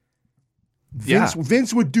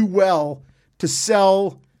 Vince would do well to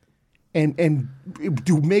sell and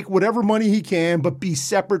to make whatever money he can, but be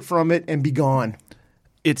separate from it and be gone.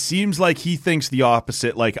 It seems like he thinks the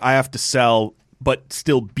opposite. Like, I have to sell, but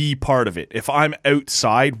still be part of it. If I'm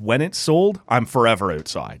outside when it's sold, I'm forever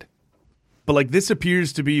outside. But like, this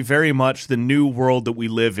appears to be very much the new world that we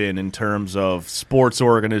live in terms of sports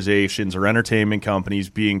organizations or entertainment companies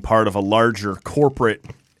being part of a larger corporate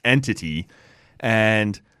entity.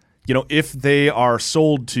 And if they are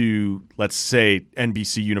sold to, let's say,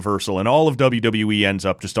 NBC Universal, and all of WWE ends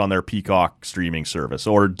up just on their Peacock streaming service,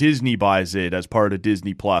 or Disney buys it as part of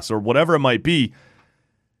Disney Plus, or whatever it might be,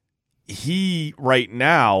 he right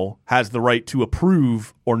now has the right to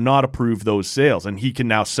approve or not approve those sales. And he can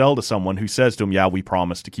now sell to someone who says to him, yeah, we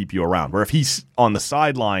promise to keep you around. Where if he's on the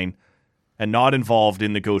sideline and not involved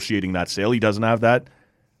in negotiating that sale, he doesn't have that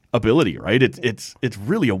ability, right? It's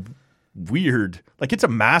really a weird, like it's a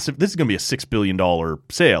massive, this is going to be a $6 billion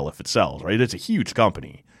sale if it sells, right? It's a huge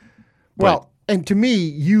company. Well, and to me,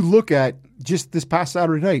 you look at just this past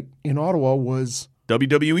Saturday night in Ottawa was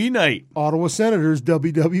WWE night. Ottawa Senators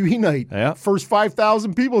WWE night. Yeah. First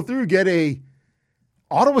 5,000 people through get a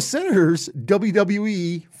Ottawa Senators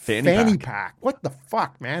WWE fanny pack. What the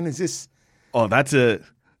fuck, man? Is this? Oh, that's a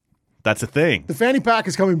thing. The fanny pack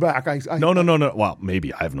is coming back. No. Well,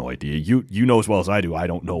 maybe. I have no idea. You know as well as I do. I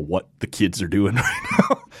don't know what the kids are doing right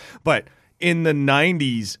now. But in the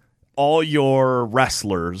 90s, all your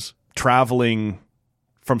wrestlers traveling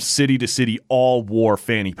from city to city all wore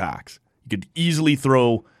fanny packs. You could easily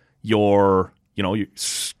throw you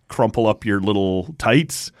crumple up your little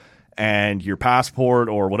tights and your passport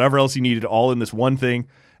or whatever else you needed all in this one thing.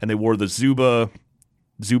 And they wore the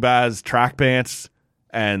Zubaz track pants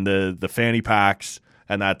and the fanny packs.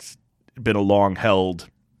 And that's been a long held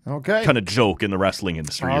kind of joke in the wrestling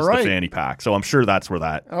industry is the fanny pack. So I'm sure that's where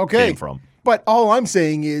that came from. But all I'm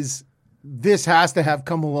saying is this has to have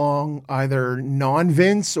come along either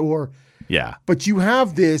non-Vince or... Yeah. But you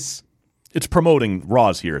have this... It's promoting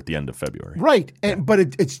Raw's here at the end of February. Right. But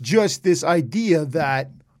it's just this idea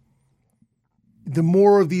that the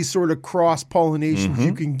more of these sort of cross-pollinations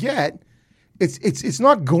you can get, it's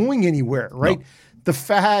not going anywhere, right? No. The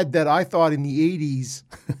fad that I thought in the 80s,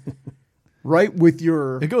 right, with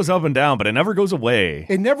your... It goes up and down, but it never goes away.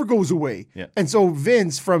 It never goes away. Yeah. And so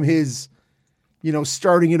Vince, from his...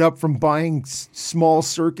 starting it up from buying small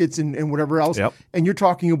circuits and whatever else. Yep. And you're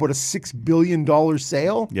talking about a $6 billion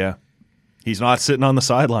sale? Yeah. He's not sitting on the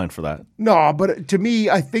sideline for that. No, but to me,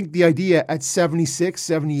 I think the idea at 76,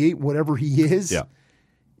 78, whatever he is,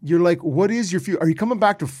 you're like, what is your future? Are you coming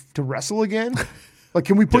back to wrestle again? Like,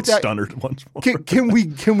 can we put that... Stunned once more. Can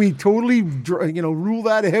we totally, rule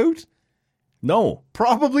that out? No.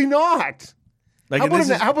 Probably not. Like,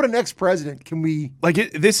 how about an ex-president? Can we...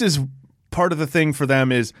 Like, this is... Part of the thing for them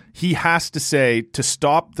is he has to say to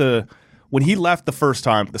stop when he left the first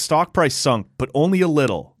time, the stock price sunk, but only a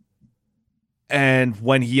little. And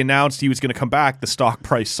when he announced he was going to come back, the stock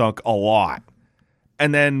price sunk a lot.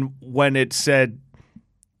 And then when it said,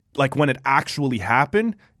 like when it actually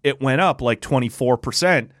happened, it went up like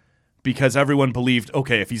 24% because everyone believed,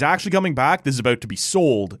 okay, if he's actually coming back, this is about to be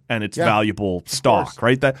sold and it's valuable stock,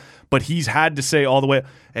 right? But he's had to say all the way,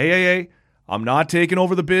 hey, I'm not taking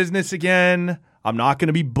over the business again. I'm not going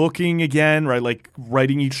to be booking again, right? Like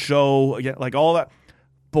writing each show again, like all that.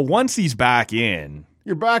 But once he's back in,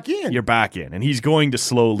 you're back in, and he's going to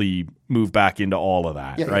slowly move back into all of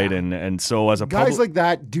that, right? Yeah. And so as a guys like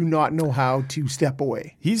that do not know how to step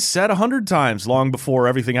away. He's said 100 times long before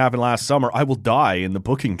everything happened last summer, I will die in the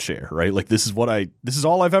booking chair, right? Like this is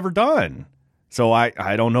all I've ever done. So I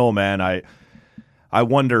don't know, man. I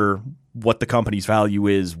wonder what the company's value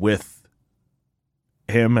is with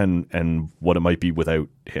him and what it might be without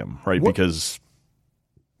him, right? Because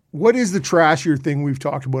what is the trashier thing we've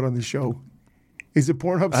talked about on the show? Is it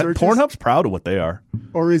Pornhub searches? Pornhub's proud of what they are.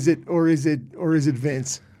 Or is it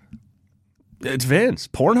Vince? It's Vince.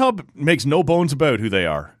 Pornhub makes no bones about who they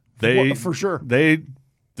are. For sure.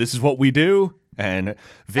 This is what we do, and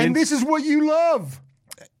Vince, and this is what you love.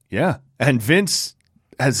 Yeah. And Vince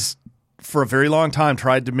has for a very long time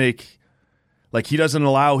tried to make, like, he doesn't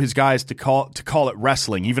allow his guys to call it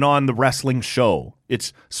wrestling. Even on the wrestling show,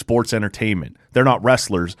 it's sports entertainment. They're not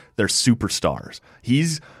wrestlers, they're superstars.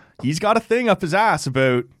 He's got a thing up his ass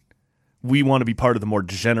about, we want to be part of the more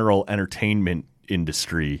general entertainment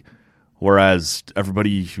industry, whereas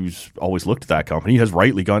everybody who's always looked at that company has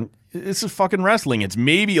rightly gone, this is fucking wrestling. It's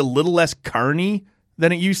maybe a little less carny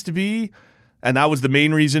than it used to be. And that was the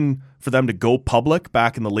main reason for them to go public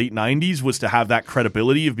back in the late 90s, was to have that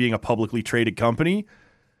credibility of being a publicly traded company.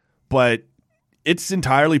 But it's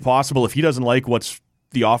entirely possible, if he doesn't like what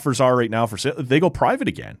the offers are right now for sale, they go private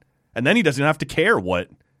again. And then he doesn't have to care what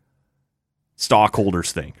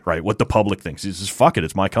stockholders think, right? What the public thinks. He's just, fuck it,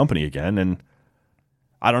 it's my company again. And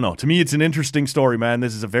I don't know. To me, it's an interesting story, man.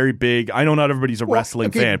 This is a very big, I know not everybody's a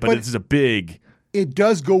wrestling fan, but this is a big... It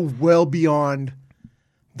does go well beyond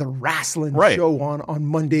the wrestling show on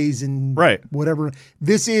Mondays and whatever.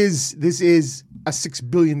 This is a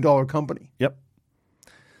 $6 billion company. Yep.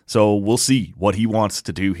 So we'll see what he wants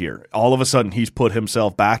to do here. All of a sudden, he's put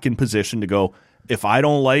himself back in position to go, if I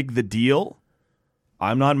don't like the deal,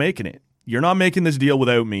 I'm not making it. you're not making this deal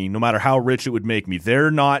without me, no matter how rich it would make me.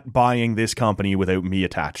 They're not buying this company without me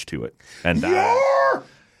attached to it. And You're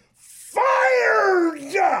fired!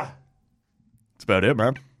 That's about it,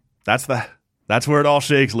 man. That's where it all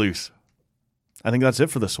shakes loose. I think that's it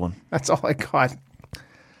for this one. That's all I got.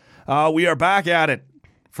 We are back at it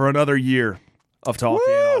for another year of Talk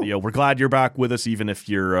Can Audio. We're glad you're back with us, even if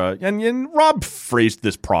you're... and Rob phrased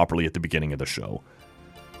this properly at the beginning of the show.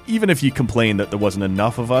 Even if you complain that there wasn't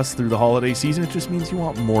enough of us through the holiday season, it just means you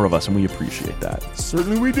want more of us, and we appreciate that.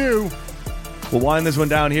 Certainly we do. We'll wind this one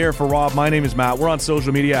down here for Rob. My name is Matt. We're on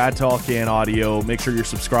social media at Talk Can Audio. Make sure you're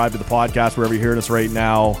subscribed to the podcast wherever you're hearing us right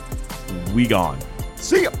now. We gone.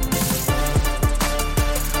 See ya.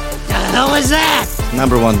 The hell was that?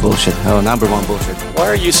 Number one bullshit. Oh, number one bullshit. Why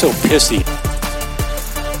are you so pissy?